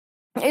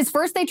is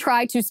first they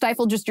try to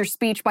stifle just your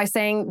speech by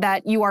saying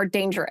that you are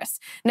dangerous.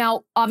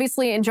 Now,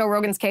 obviously, in Joe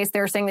Rogan's case,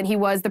 they're saying that he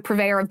was the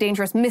purveyor of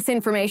dangerous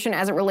misinformation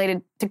as it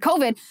related to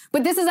COVID.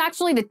 But this is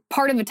actually the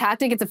part of the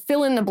tactic. It's a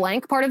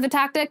fill-in-the-blank part of the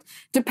tactic,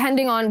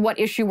 depending on what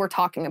issue we're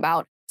talking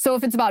about. So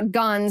if it's about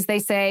guns, they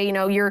say,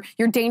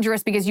 you're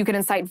dangerous because you could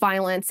incite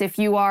violence. If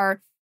you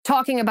are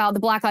talking about the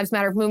Black Lives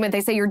Matter movement,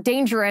 they say you're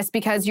dangerous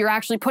because you're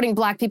actually putting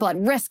Black people at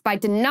risk by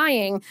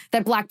denying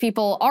that Black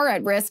people are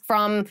at risk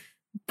from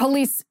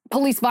police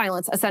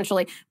violence,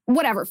 essentially.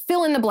 Whatever,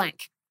 fill in the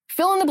blank.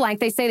 Fill in the blank.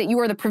 They say that you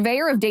are the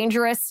purveyor of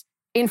dangerous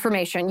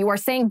information. You are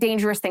saying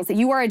dangerous things, that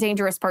you are a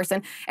dangerous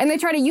person. And they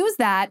try to use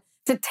that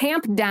to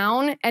tamp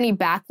down any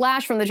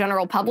backlash from the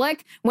general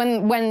public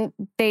when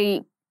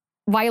they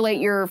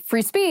violate your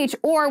free speech,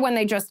 or when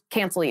they just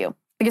cancel you.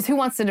 Because who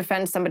wants to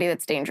defend somebody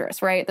that's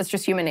dangerous, right? That's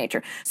just human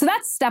nature. So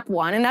that's step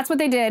one. And that's what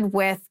they did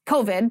with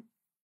COVID.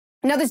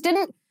 Now, this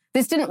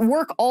didn't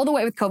work all the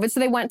way with COVID,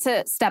 so they went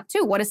to step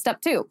two. What is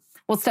step two?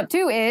 Well, step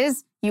two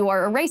is you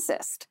are a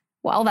racist.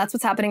 Well, that's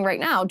what's happening right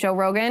now. Joe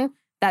Rogan,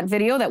 that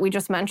video that we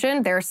just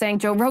mentioned, they're saying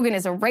Joe Rogan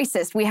is a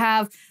racist. We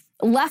have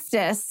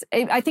leftists,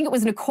 I think it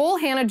was Nicole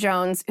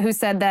Hannah-Jones, who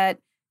said that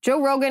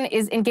Joe Rogan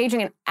is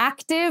engaging in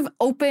active,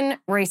 open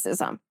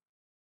racism.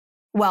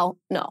 Well,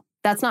 no,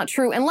 that's not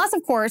true. Unless,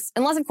 of course,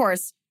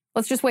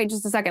 let's just wait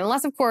just a second.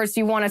 Unless, of course,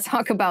 you want to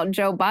talk about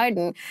Joe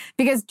Biden,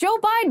 because Joe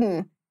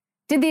Biden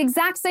did the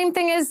exact same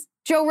thing as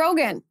Joe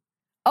Rogan.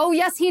 Oh,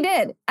 yes, he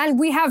did. And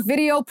we have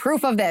video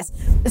proof of this.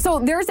 So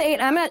there's an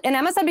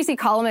MSNBC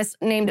columnist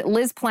named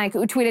Liz Plank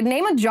who tweeted,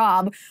 name a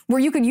job where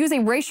you could use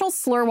a racial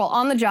slur while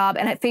on the job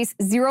and face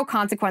zero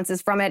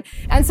consequences from it.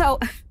 And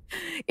so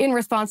in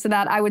response to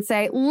that, I would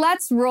say,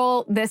 let's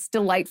roll this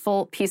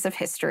delightful piece of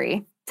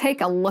history. Take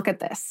a look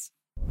at this.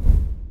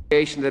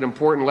 That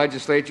important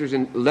legislators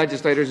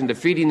in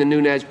defeating the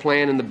Nunes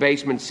plan in the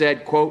basement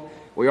said, quote,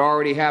 we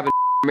already have a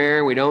mayor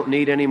and we don't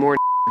need any more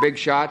big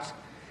shots.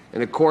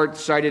 And the court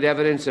cited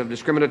evidence of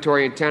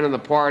discriminatory intent on the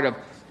part of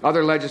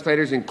other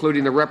legislators,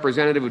 including the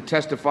representative who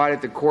testified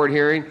at the court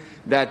hearing,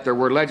 that there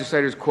were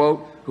legislators,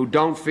 quote, who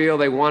don't feel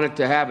they wanted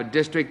to have a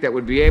district that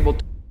would be able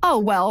to. Oh,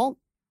 well,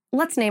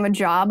 let's name a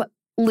job,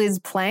 Liz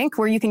Plank,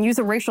 where you can use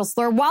a racial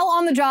slur while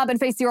on the job and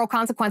face zero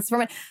consequences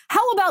from it.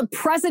 How about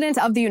President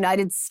of the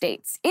United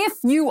States, if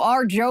you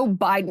are Joe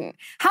Biden?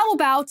 How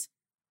about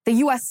the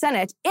U.S.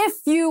 Senate, if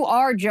you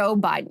are Joe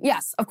Biden?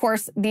 Yes, of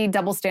course, the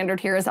double standard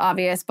here is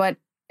obvious, but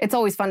it's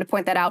always fun to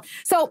point that out.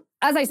 So,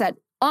 as I said,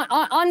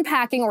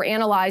 unpacking or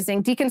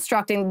analyzing,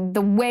 deconstructing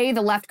the way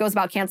the left goes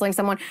about canceling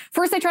someone.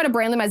 First, they try to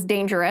brand them as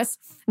dangerous.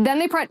 Then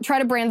they try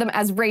to brand them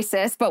as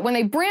racist. But when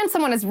they brand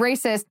someone as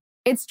racist,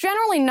 it's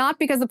generally not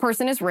because the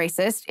person is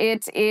racist.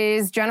 It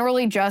is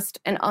generally just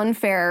an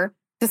unfair,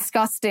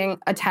 disgusting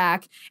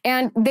attack.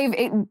 And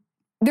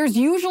there's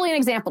usually an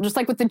example, just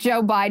like with the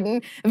Joe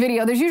Biden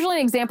video, there's usually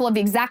an example of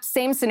the exact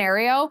same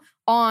scenario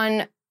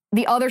on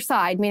the other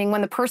side, meaning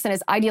when the person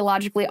is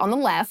ideologically on the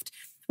left,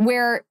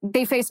 where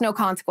they face no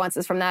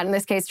consequences from that. In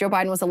this case, Joe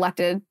Biden was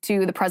elected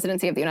to the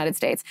presidency of the United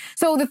States.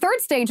 So the third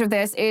stage of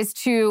this is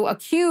to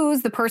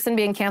accuse the person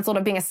being canceled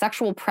of being a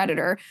sexual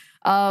predator,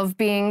 of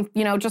being,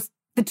 just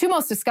the two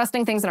most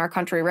disgusting things in our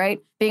country,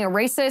 right? Being a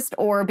racist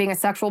or being a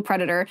sexual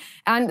predator.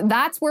 And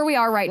that's where we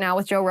are right now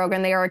with Joe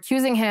Rogan. They are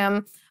accusing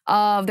him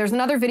of, there's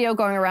another video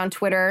going around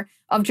Twitter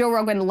of Joe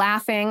Rogan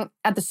laughing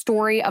at the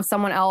story of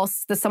someone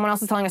else. Someone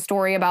else is telling a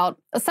story about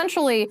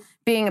essentially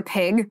being a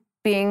pig,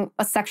 being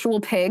a sexual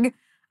pig,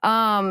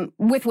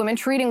 with women,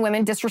 treating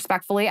women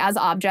disrespectfully as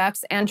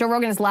objects. And Joe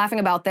Rogan is laughing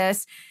about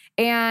this.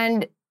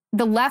 And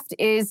the left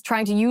is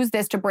trying to use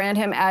this to brand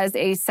him as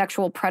a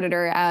sexual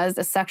predator, as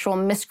a sexual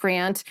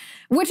miscreant,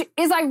 which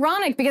is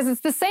ironic because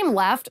it's the same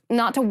left,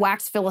 not to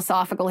wax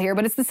philosophical here,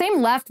 but it's the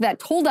same left that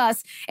told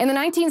us in the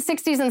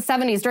 1960s and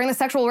 70s during the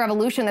sexual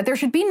revolution that there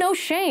should be no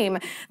shame,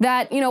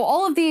 that,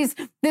 all of this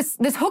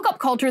hookup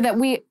culture that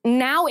we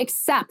now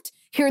accept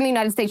here in the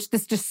United States,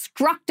 this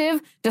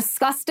destructive,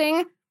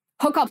 disgusting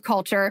hookup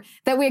culture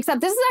that we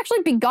accept. This is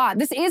actually begot.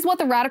 This is what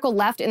the radical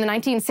left in the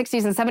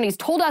 1960s and 70s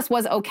told us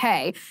was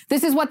okay.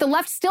 This is what the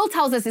left still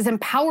tells us is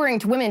empowering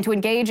to women to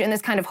engage in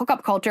this kind of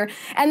hookup culture.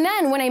 And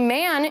then when a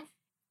man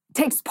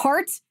takes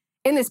part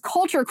in this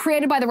culture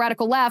created by the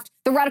radical left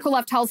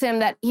tells him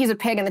that he's a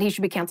pig and that he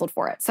should be canceled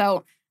for it.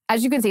 So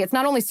as you can see, it's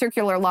not only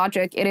circular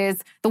logic, it is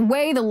the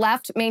way the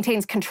left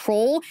maintains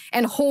control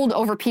and hold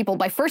over people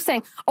by first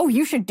saying, oh,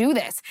 you should do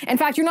this. In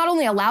fact, you're not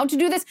only allowed to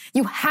do this,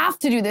 you have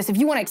to do this if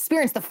you want to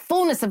experience the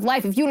fullness of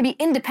life, if you want to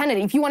be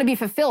independent, if you want to be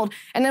fulfilled.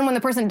 And then when the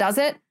person does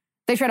it,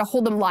 they try to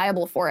hold them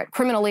liable for it,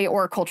 criminally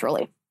or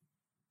culturally.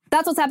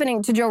 That's what's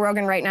happening to Joe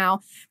Rogan right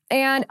now.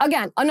 And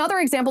again, another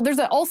example, there's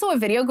also a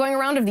video going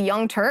around of the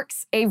Young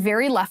Turks, a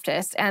very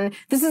leftist. And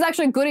this is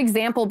actually a good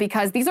example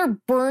because these are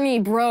Bernie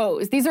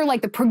bros. These are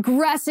like the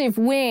progressive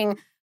wing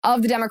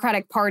of the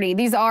Democratic Party.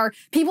 These are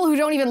people who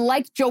don't even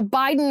like Joe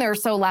Biden. They're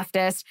so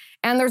leftist.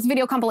 And there's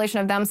video compilation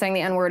of them saying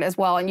the N-word as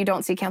well. And you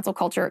don't see cancel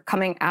culture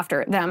coming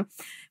after them.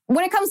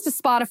 When it comes to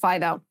Spotify,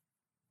 though,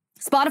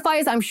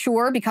 Spotify is, I'm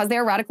sure, because they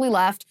are radically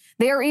left,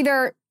 they are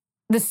either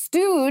the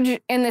stooge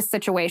in this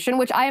situation,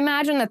 which I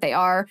imagine that they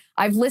are.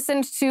 I've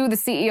listened to the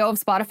CEO of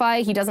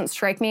Spotify. He doesn't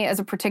strike me as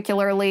a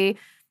particularly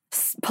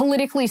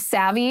politically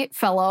savvy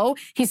fellow.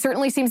 He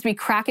certainly seems to be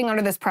cracking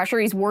under this pressure.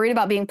 He's worried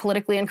about being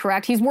politically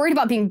incorrect. He's worried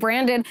about being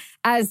branded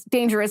as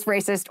dangerous,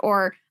 racist,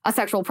 or a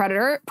sexual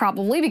predator,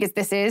 probably because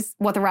this is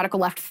what the radical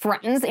left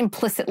threatens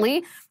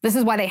implicitly. This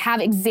is why they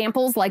have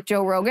examples like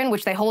Joe Rogan,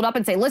 which they hold up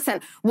and say,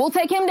 listen, we'll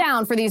take him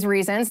down for these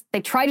reasons.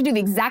 They try to do the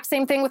exact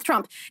same thing with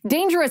Trump.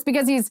 Dangerous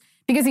because he's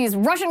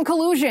Russian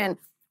collusion.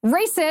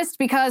 Racist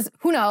because,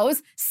 who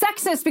knows,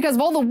 sexist because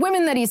of all the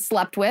women that he's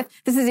slept with.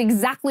 This is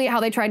exactly how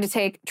they tried to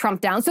take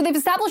Trump down. So they've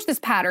established this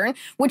pattern,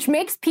 which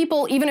makes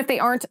people, even if they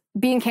aren't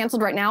being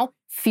canceled right now,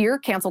 fear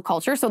cancel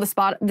culture. So the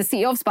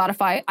CEO of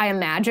Spotify, I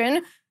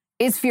imagine,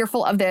 is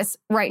fearful of this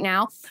right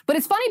now. But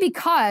it's funny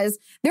because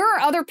there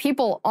are other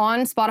people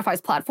on Spotify's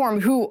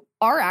platform who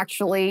are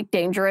actually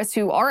dangerous,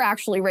 who are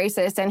actually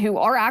racist, and who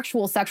are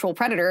actual sexual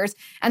predators.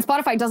 And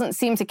Spotify doesn't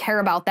seem to care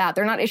about that.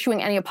 They're not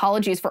issuing any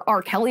apologies for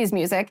R. Kelly's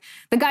music.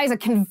 The guy is a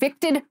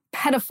convicted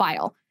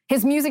pedophile.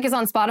 His music is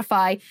on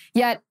Spotify,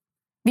 yet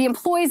the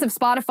employees of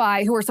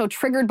Spotify who are so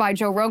triggered by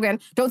Joe Rogan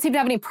don't seem to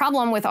have any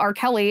problem with R.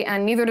 Kelly,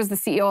 and neither does the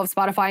CEO of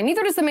Spotify,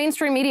 neither does the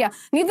mainstream media,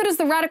 neither does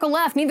the radical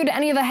left, neither do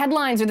any of the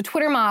headlines or the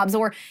Twitter mobs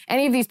or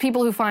any of these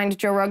people who find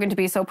Joe Rogan to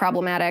be so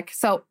problematic.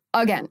 So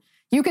again,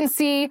 you can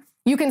see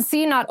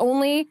not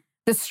only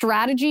the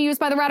strategy used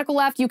by the radical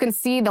left, you can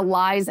see the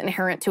lies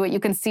inherent to it.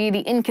 You can see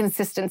the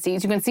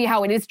inconsistencies. You can see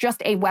how it is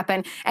just a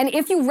weapon. And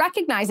if you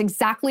recognize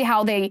exactly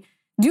how they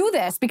do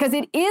this, because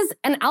it is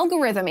an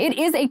algorithm, it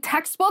is a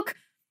textbook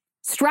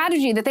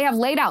strategy that they have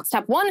laid out,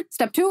 step 1,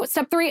 step 2,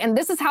 step 3, and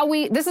this is how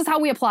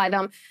we apply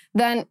them,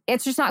 then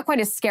it's just not quite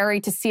as scary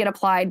to see it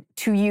applied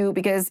to you,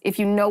 because if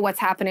you know what's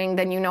happening,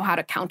 then you know how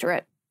to counter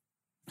it.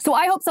 So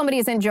I hope somebody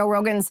is in Joe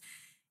Rogan's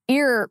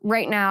ear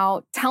right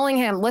now telling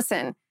him,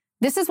 listen,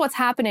 this is what's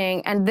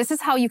happening, and this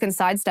is how you can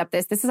sidestep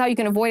this. This is how you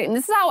can avoid it, and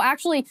this is how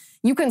actually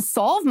you can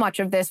solve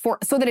much of this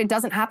so that it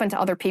doesn't happen to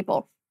other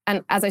people.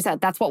 And as I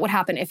said, that's what would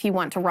happen if he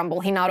went to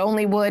Rumble. He not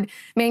only would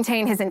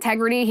maintain his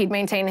integrity, he'd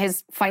maintain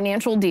his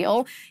financial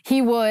deal,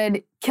 he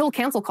would kill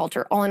cancel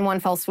culture all in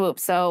one fell swoop.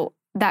 So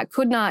that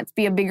could not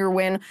be a bigger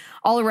win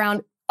all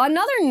around.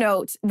 Another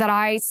note that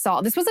I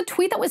saw, this was a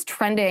tweet that was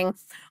trending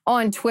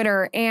on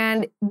Twitter,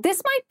 and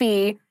this might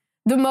be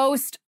the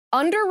most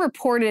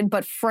underreported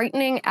but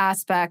frightening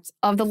aspect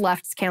of the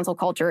left's cancel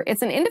culture.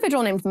 It's an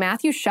individual named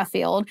Matthew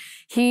Sheffield.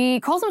 He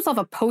calls himself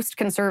a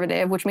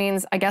post-conservative, which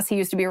means I guess he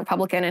used to be a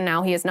Republican and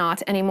now he is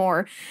not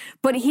anymore.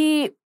 But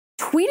he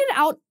tweeted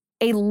out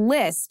a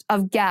list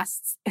of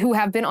guests who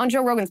have been on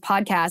Joe Rogan's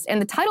podcast.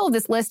 And the title of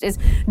this list is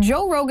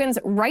Joe Rogan's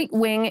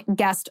Right-Wing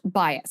Guest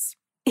Bias.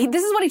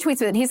 This is what he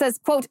tweets with. He says,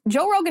 quote,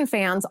 Joe Rogan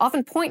fans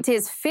often point to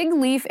his fig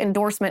leaf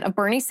endorsement of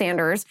Bernie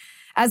Sanders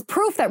as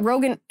proof that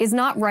Rogan is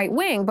not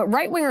right-wing, but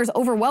right-wingers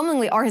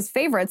overwhelmingly are his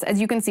favorites,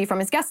 as you can see from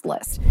his guest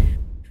list.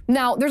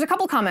 Now, there's a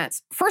couple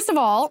comments. First of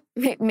all,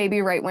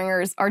 maybe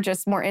right-wingers are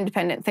just more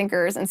independent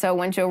thinkers. And so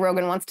when Joe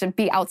Rogan wants to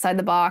be outside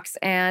the box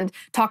and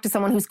talk to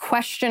someone who's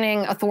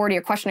questioning authority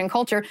or questioning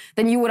culture,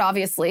 then you would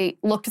obviously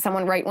look to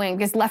someone right-wing,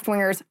 because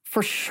left-wingers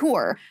for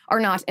sure are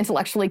not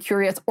intellectually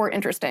curious or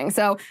interesting.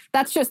 So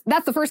that's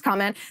the first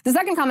comment. The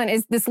second comment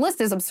is this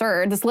list is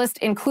absurd. This list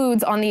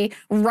includes on the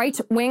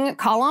right-wing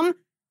column,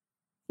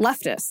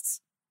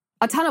 leftists,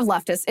 a ton of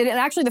leftists. And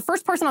actually the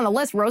first person on the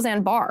list,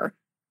 Roseanne Barr,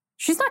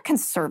 she's not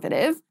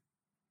conservative.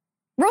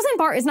 Roseanne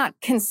Barr is not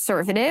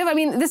conservative. I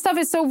mean, this stuff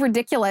is so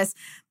ridiculous.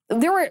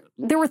 There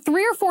were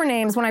 3 or 4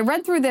 names when I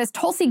read through this.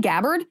 Tulsi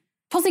Gabbard.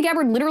 Tulsi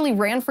Gabbard literally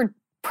ran for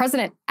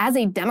president as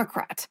a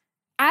Democrat.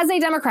 As a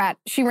Democrat,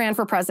 she ran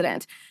for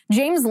president.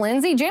 James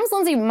Lindsay. James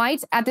Lindsay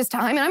might at this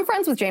time, and I'm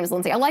friends with James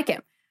Lindsay, I like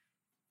him.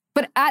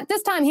 But at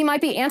this time, he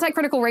might be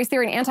anti-critical race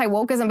theory and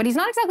anti-wokeism, but he's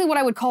not exactly what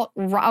I would call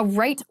a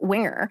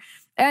right-winger.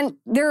 And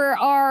there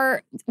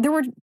were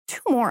 2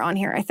 more on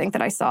here, I think,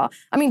 that I saw.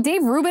 I mean,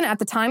 Dave Rubin at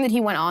the time that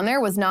he went on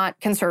there was not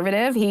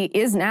conservative. He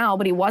is now,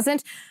 but he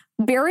wasn't.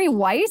 Barry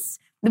Weiss,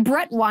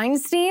 Brett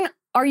Weinstein,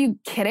 are you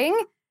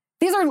kidding?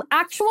 These are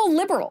actual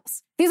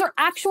liberals. These are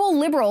actual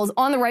liberals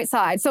on the right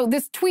side. So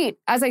this tweet,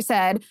 as I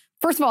said,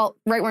 first of all,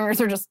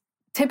 right-wingers are just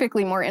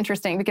typically more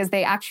interesting because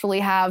they actually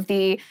have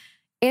the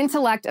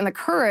intellect and the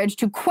courage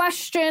to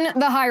question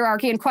the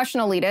hierarchy and question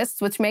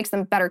elitists, which makes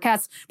them better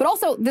guests. But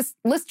also, this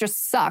list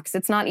just sucks.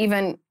 It's not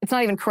even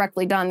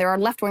correctly done. There are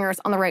left-wingers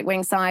on the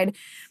right-wing side.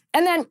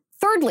 And then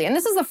thirdly, and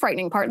this is the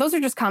frightening part, those are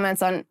just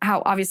comments on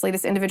how obviously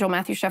this individual,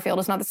 Matthew Sheffield,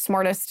 is not the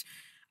smartest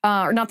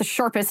or not the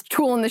sharpest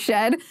tool in the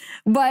shed.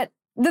 But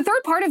the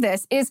third part of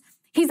this is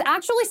he's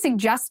actually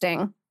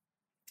suggesting,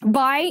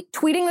 by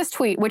tweeting this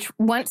tweet, which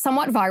went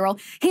somewhat viral,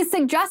 he's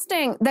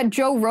suggesting that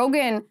Joe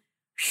Rogan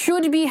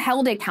should be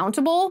held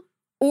accountable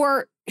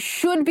or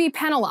should be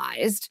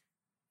penalized,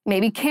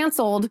 maybe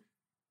canceled,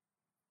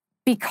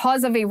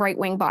 because of a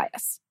right-wing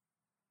bias.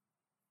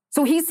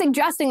 So he's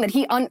suggesting that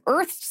he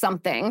unearthed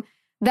something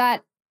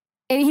that,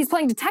 and he's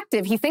playing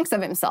detective, he thinks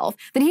of himself,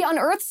 that he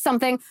unearthed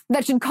something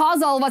that should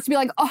cause all of us to be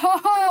like,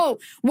 oh,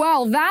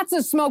 well, that's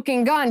a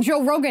smoking gun.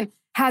 Joe Rogan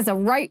has a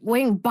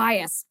right-wing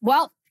bias.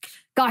 Well,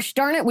 gosh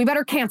darn it, we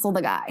better cancel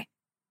the guy.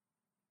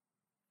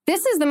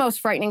 This is the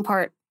most frightening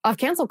part of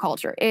cancel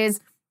culture, is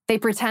they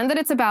pretend that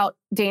it's about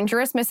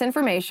dangerous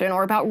misinformation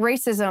or about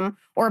racism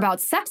or about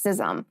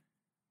sexism,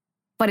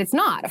 but it's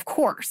not, of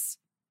course.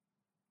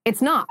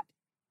 It's not.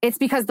 It's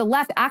because the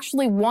left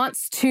actually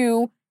wants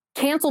to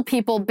cancel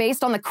people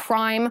based on the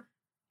crime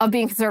of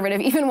being conservative,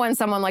 even when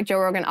someone like Joe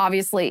Rogan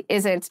obviously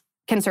isn't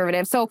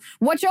conservative. So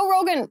what Joe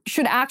Rogan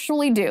should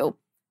actually do,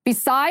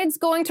 besides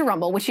going to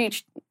Rumble,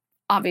 which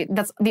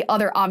that's the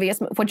other obvious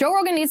move. What Joe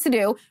Rogan needs to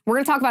do, we're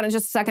going to talk about in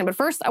just a second. But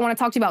first, I want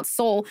to talk to you about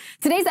Sole.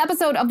 Today's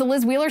episode of The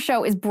Liz Wheeler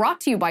Show is brought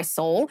to you by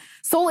Sole.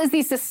 Sole is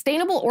the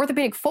sustainable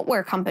orthopedic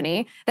footwear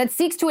company that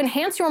seeks to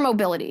enhance your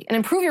mobility and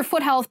improve your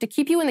foot health to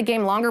keep you in the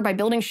game longer by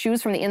building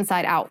shoes from the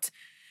inside out.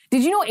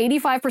 Did you know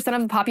 85%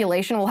 of the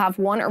population will have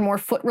 1 or more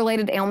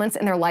foot-related ailments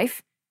in their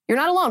life? You're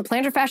not alone.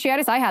 Plantar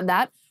fasciitis, I had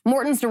that.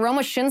 Morton's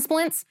neuroma, shin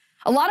splints.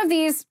 A lot of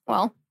these,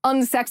 well,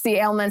 unsexy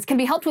ailments can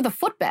be helped with a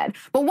footbed.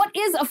 But what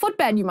is a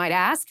footbed, you might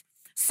ask?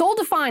 Sole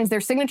defines their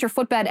signature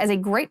footbed as a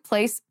great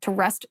place to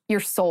rest your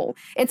soul.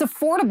 It's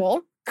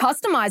affordable,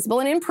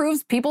 customizable, and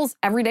improves people's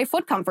everyday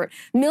foot comfort.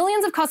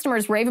 Millions of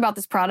customers rave about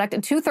this product,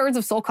 and 2/3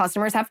 of Sole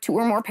customers have 2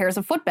 or more pairs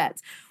of footbeds.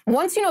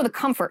 Once you know the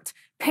comfort,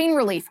 pain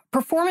relief,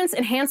 performance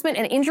enhancement,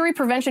 and injury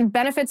prevention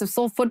benefits of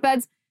Sole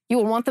footbeds, you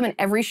will want them in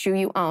every shoe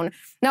you own.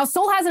 Now,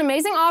 Sole has an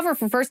amazing offer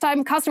for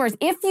first-time customers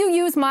if you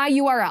use my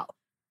URL.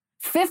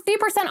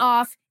 50%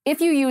 off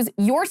if you use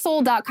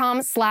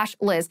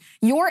yoursole.com/Liz,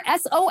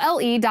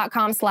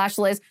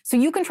 yoursole.com/Liz, so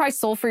you can try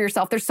Sole for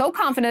yourself. They're so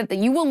confident that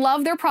you will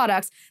love their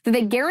products that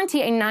they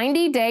guarantee a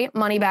 90-day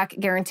money-back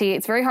guarantee.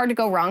 It's very hard to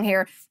go wrong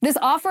here. This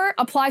offer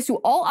applies to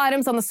all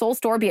items on the Sole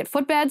store, be it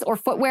footbeds or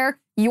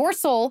footwear.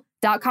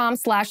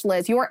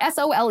 Yoursole.com/Liz,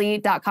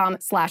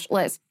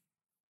 yoursole.com/Liz.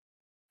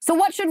 So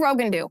what should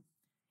Rogan do?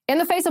 In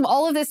the face of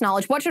all of this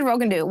knowledge, what should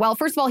Rogan do? Well,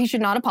 first of all, he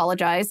should not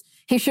apologize.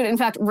 He should, in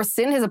fact,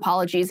 rescind his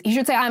apologies. He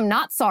should say, I'm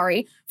not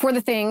sorry for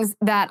the things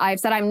that I've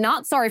said. I'm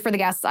not sorry for the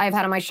guests I've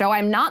had on my show.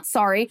 I'm not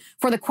sorry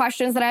for the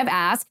questions that I've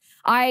asked.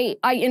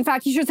 In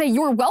fact, he should say,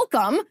 you're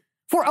welcome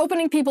for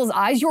opening people's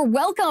eyes. You're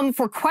welcome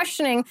for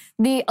questioning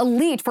the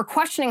elite, for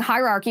questioning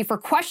hierarchy, for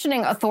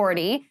questioning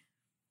authority.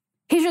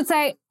 He should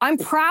say, I'm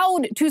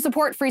proud to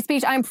support free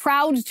speech. I'm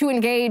proud to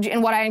engage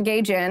in what I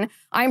engage in.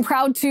 I'm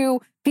proud to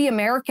be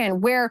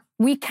American, where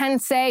we can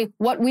say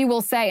what we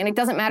will say. And it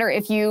doesn't matter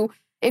if you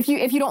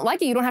don't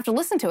like it, you don't have to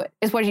listen to it,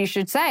 is what you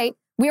should say.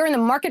 We are in the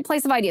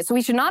marketplace of ideas. So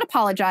he should not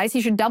apologize.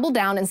 He should double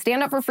down and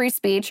stand up for free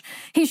speech.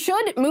 He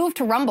should move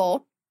to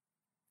Rumble.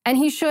 And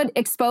he should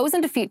expose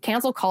and defeat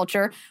cancel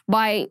culture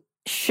by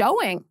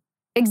showing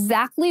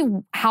exactly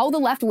how the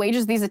left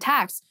wages these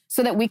attacks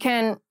so that we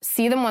can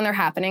see them when they're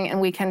happening and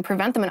we can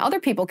prevent them and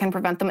other people can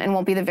prevent them and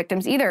won't be the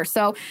victims either.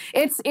 So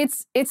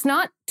it's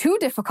not too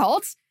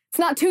difficult. It's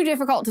not too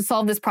difficult to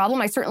solve this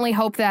problem. I certainly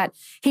hope that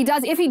he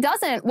does. If he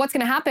doesn't, what's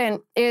going to happen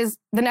is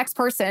the next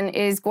person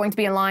is going to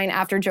be in line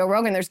after Joe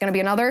Rogan. There's going to be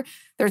another,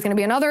 there's going to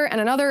be another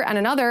and another and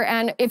another.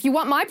 And if you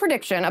want my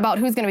prediction about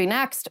who's going to be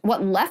next,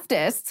 what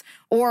leftists,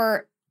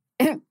 or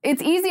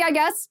it's easy, I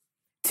guess,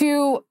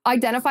 to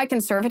identify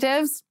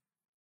conservatives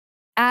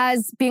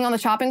as being on the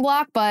chopping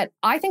block, but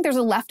I think there's a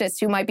leftist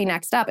who might be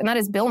next up, and that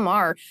is Bill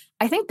Maher.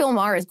 I think Bill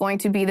Maher is going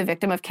to be the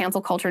victim of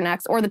cancel culture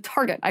next, or the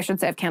target, I should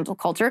say, of cancel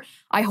culture.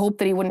 I hope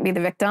that he wouldn't be the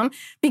victim,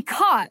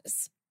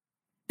 because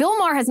Bill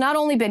Maher has not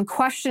only been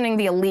questioning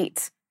the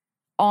elite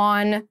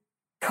on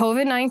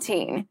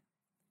COVID-19,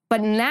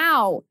 but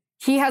now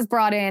he has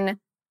brought in,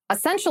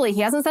 essentially,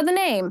 he hasn't said the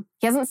name,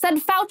 he hasn't said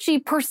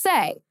Fauci per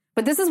se,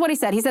 but this is what he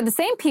said. He said the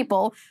same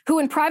people who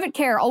in private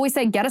care always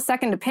say, get a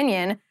second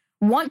opinion,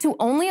 want to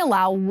only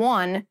allow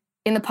one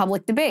in the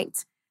public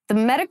debate. The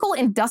medical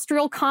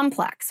industrial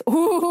complex,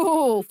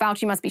 ooh,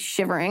 Fauci must be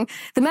shivering.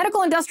 The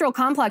medical industrial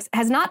complex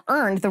has not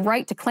earned the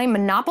right to claim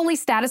monopoly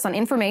status on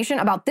information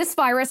about this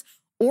virus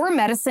or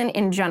medicine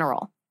in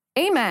general.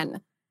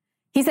 Amen.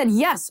 He said,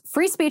 yes,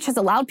 free speech has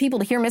allowed people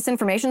to hear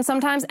misinformation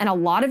sometimes, and a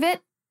lot of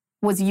it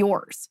was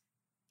yours.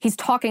 He's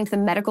talking to the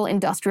medical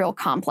industrial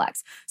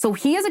complex. So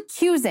he is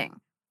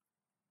accusing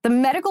the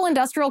medical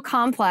industrial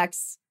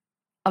complex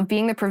of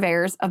being the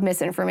purveyors of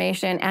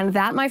misinformation. And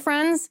that, my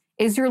friends,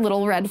 is your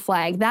little red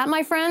flag. That,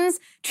 my friends,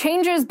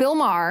 changes Bill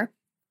Maher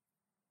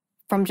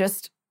from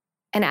just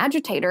an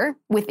agitator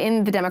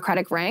within the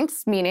Democratic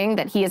ranks, meaning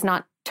that he is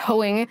not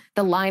towing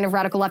the line of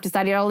radical leftist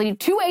ideology,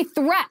 to a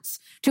threat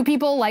to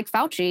people like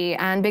Fauci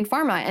and Big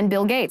Pharma and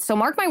Bill Gates. So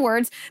mark my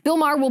words, Bill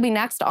Maher will be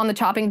next on the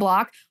chopping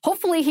block.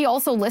 Hopefully he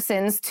also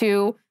listens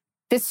to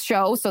this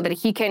show so that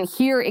he can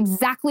hear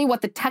exactly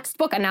what the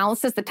textbook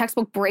analysis, the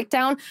textbook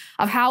breakdown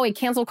of how a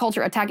cancel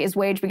culture attack is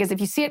waged. Because if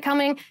you see it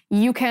coming,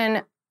 you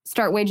can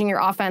start waging your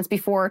offense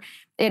before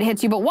it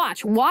hits you. But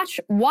watch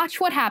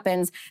what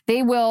happens.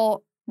 They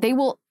will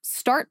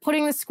start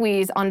putting the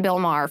squeeze on Bill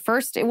Maher.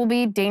 First, it will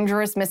be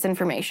dangerous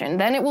misinformation.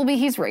 Then it will be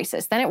he's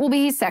racist. Then it will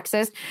be he's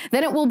sexist.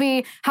 Then it will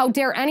be how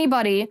dare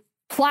anybody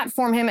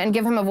platform him and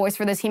give him a voice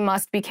for this. He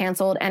must be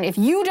canceled. And if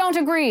you don't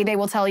agree, they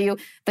will tell you,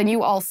 then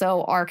you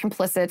also are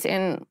complicit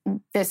in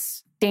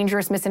this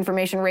dangerous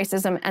misinformation,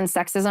 racism, and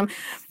sexism.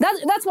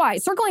 That's why,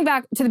 circling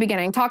back to the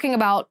beginning, talking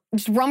about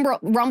just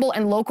Rumble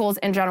and locals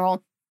in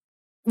general,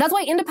 that's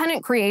why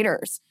independent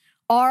creators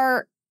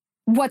are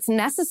what's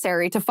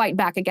necessary to fight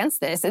back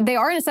against this. They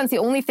are, in a sense, the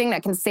only thing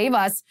that can save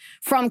us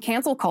from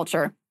cancel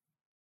culture.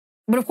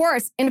 But of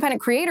course, independent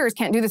creators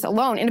can't do this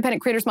alone.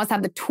 Independent creators must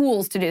have the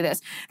tools to do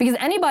this, because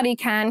anybody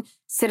can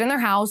sit in their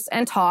house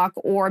and talk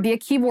or be a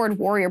keyboard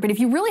warrior. But if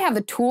you really have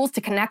the tools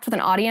to connect with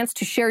an audience,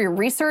 to share your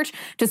research,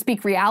 to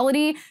speak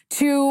reality,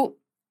 to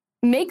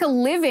make a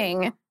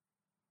living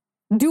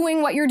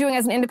doing what you're doing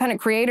as an independent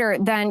creator,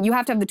 then you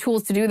have to have the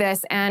tools to do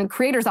this. And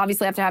creators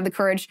obviously have to have the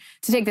courage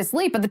to take this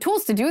leap. But the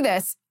tools to do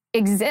this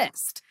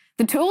exist.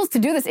 The tools to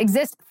do this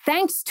exist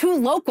thanks to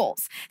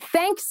locals,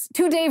 thanks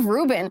to Dave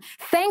Rubin,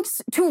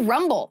 thanks to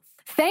Rumble,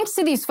 thanks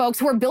to these folks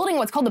who are building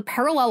what's called the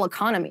parallel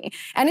economy.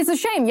 And it's a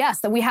shame, yes,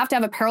 that we have to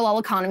have a parallel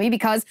economy,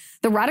 because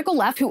the radical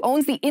left, who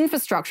owns the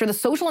infrastructure, the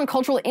social and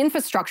cultural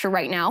infrastructure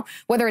right now,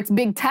 whether it's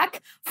big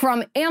tech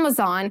from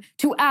Amazon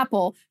to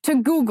Apple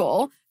to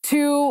Google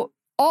to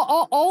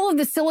all of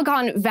the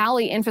Silicon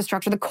Valley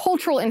infrastructure, the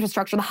cultural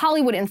infrastructure, the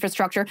Hollywood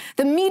infrastructure,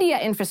 the media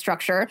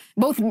infrastructure,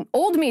 both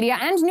old media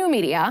and new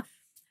media,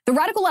 the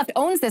radical left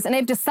owns this, and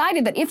they've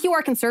decided that if you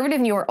are conservative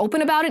and you are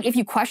open about it, if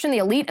you question the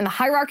elite and the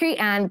hierarchy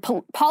and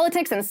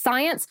politics and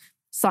science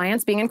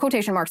being in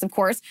quotation marks, of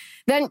course,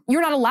 then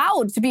you're not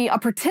allowed to be a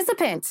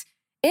participant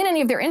in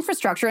any of their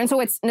infrastructure. And so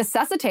it's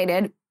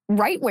necessitated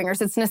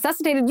right-wingers. It's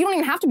necessitated, you don't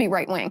even have to be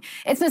right-wing.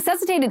 It's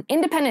necessitated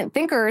independent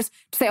thinkers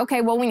to say,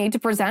 okay, well, we need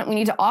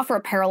to offer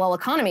a parallel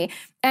economy.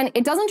 And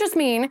it doesn't just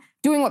mean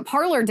doing what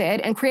Parler did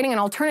and creating an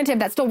alternative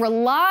that still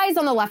relies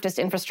on the leftist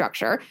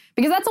infrastructure,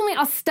 because that's only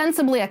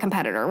ostensibly a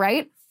competitor,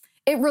 right?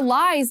 It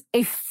relies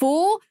a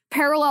full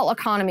parallel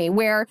economy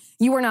where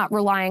you are not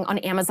relying on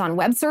Amazon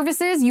Web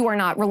Services, you are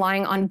not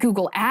relying on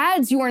Google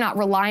Ads, you are not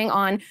relying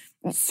on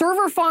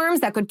server farms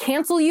that could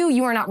cancel you,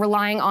 you are not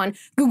relying on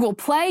Google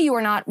Play, you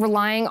are not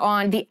relying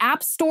on the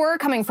App Store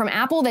coming from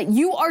Apple, that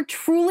you are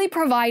truly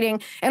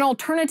providing an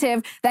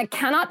alternative that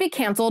cannot be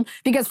canceled,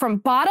 because from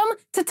bottom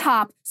to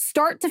top,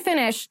 start to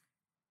finish,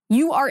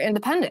 you are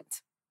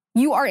independent.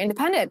 You are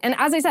independent. And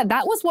as I said,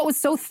 that was what was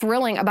so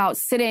thrilling about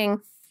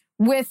sitting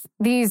with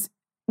these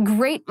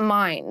great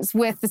minds,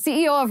 with the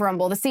CEO of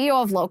Rumble, the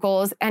CEO of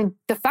Locals, and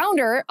the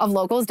founder of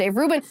Locals, Dave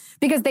Rubin,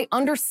 because they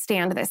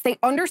understand this. They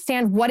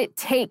understand what it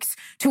takes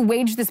to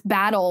wage this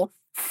battle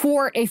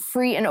for a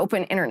free and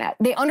open internet.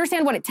 They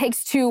understand what it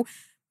takes to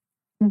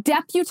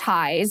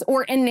deputize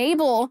or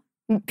enable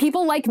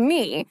people like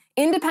me,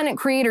 independent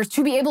creators,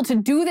 to be able to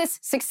do this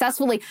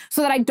successfully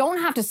so that I don't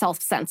have to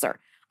self-censor.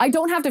 I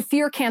don't have to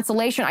fear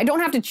cancellation. I don't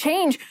have to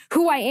change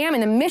who I am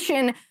and the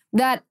mission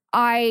that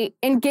I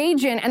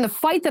engage in and the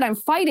fight that I'm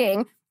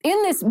fighting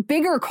in this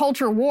bigger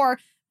culture war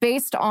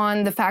based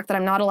on the fact that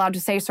I'm not allowed to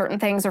say certain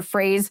things or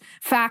phrase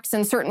facts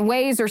in certain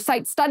ways or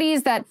cite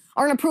studies that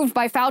aren't approved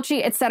by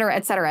Fauci, et cetera,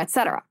 et cetera, et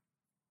cetera.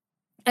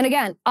 And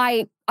again,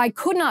 I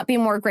could not be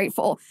more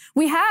grateful.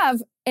 We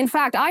have, in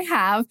fact, I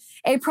have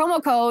a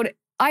promo code.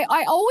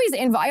 I always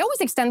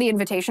extend the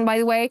invitation, by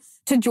the way,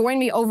 to join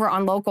me over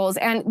on Locals.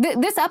 And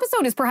this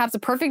episode is perhaps a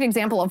perfect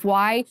example of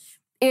why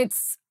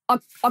it's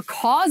a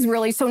cause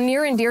really so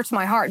near and dear to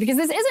my heart, because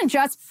this isn't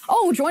just,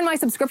 oh, join my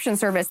subscription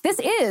service. This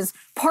is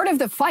part of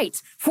the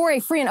fight for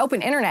a free and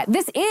open internet.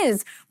 This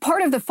is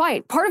part of the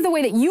fight, part of the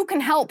way that you can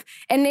help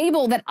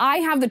enable that I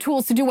have the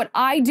tools to do what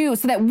I do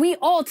so that we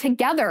all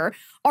together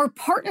are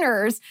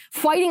partners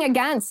fighting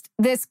against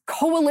this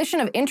coalition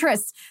of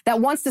interests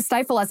that wants to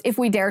stifle us if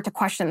we dare to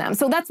question them.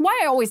 So that's why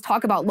I always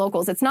talk about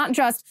Locals. It's not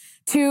just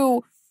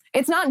to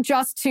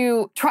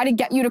try to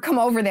get you to come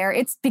over there.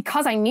 It's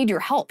because I need your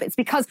help. It's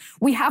because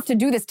we have to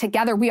do this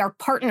together. We are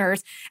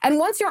partners. And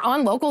once you're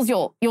on Locals,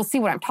 you'll see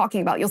what I'm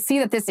talking about. You'll see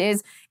that this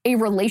is a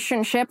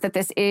relationship, that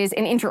this is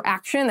an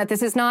interaction, that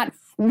this is not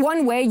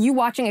one way you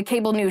watching a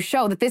cable news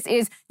show, that this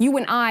is you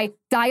and I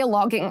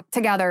dialoguing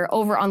together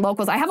over on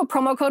Locals. I have a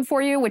promo code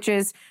for you, which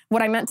is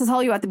what I meant to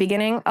tell you at the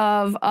beginning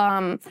of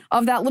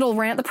that little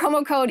rant. The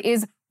promo code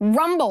is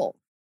RUMBLE.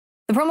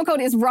 The promo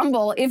code is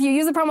RUMBLE. If you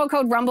use the promo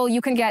code RUMBLE,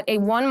 you can get a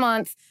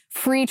 1-month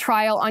free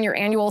trial on your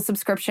annual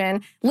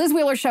subscription.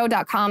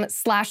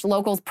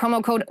 LizWheelerShow.com/locals,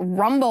 promo code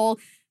RUMBLE,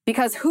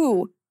 because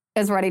who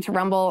is ready to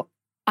rumble?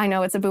 I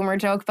know it's a boomer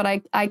joke, but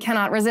I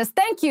cannot resist.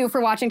 Thank you for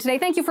watching today.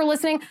 Thank you for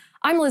listening.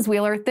 I'm Liz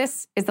Wheeler.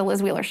 This is The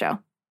Liz Wheeler Show.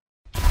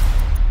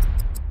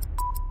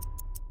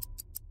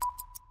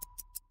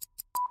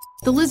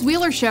 The Liz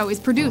Wheeler Show is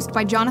produced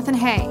by Jonathan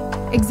Hay,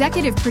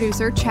 executive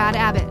producer Chad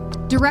Abbott,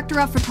 director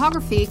of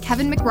photography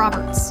Kevin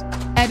McRoberts,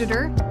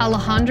 editor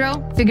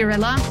Alejandro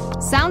Figueroa,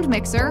 sound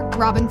mixer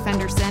Robin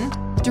Fenderson,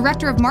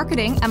 director of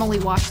marketing Emily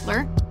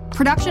Washler,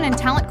 production and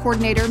talent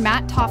coordinator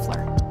Matt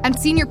Toffler, and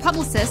senior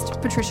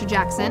publicist Patricia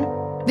Jackson.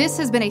 This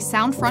has been a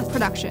Soundfront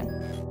production.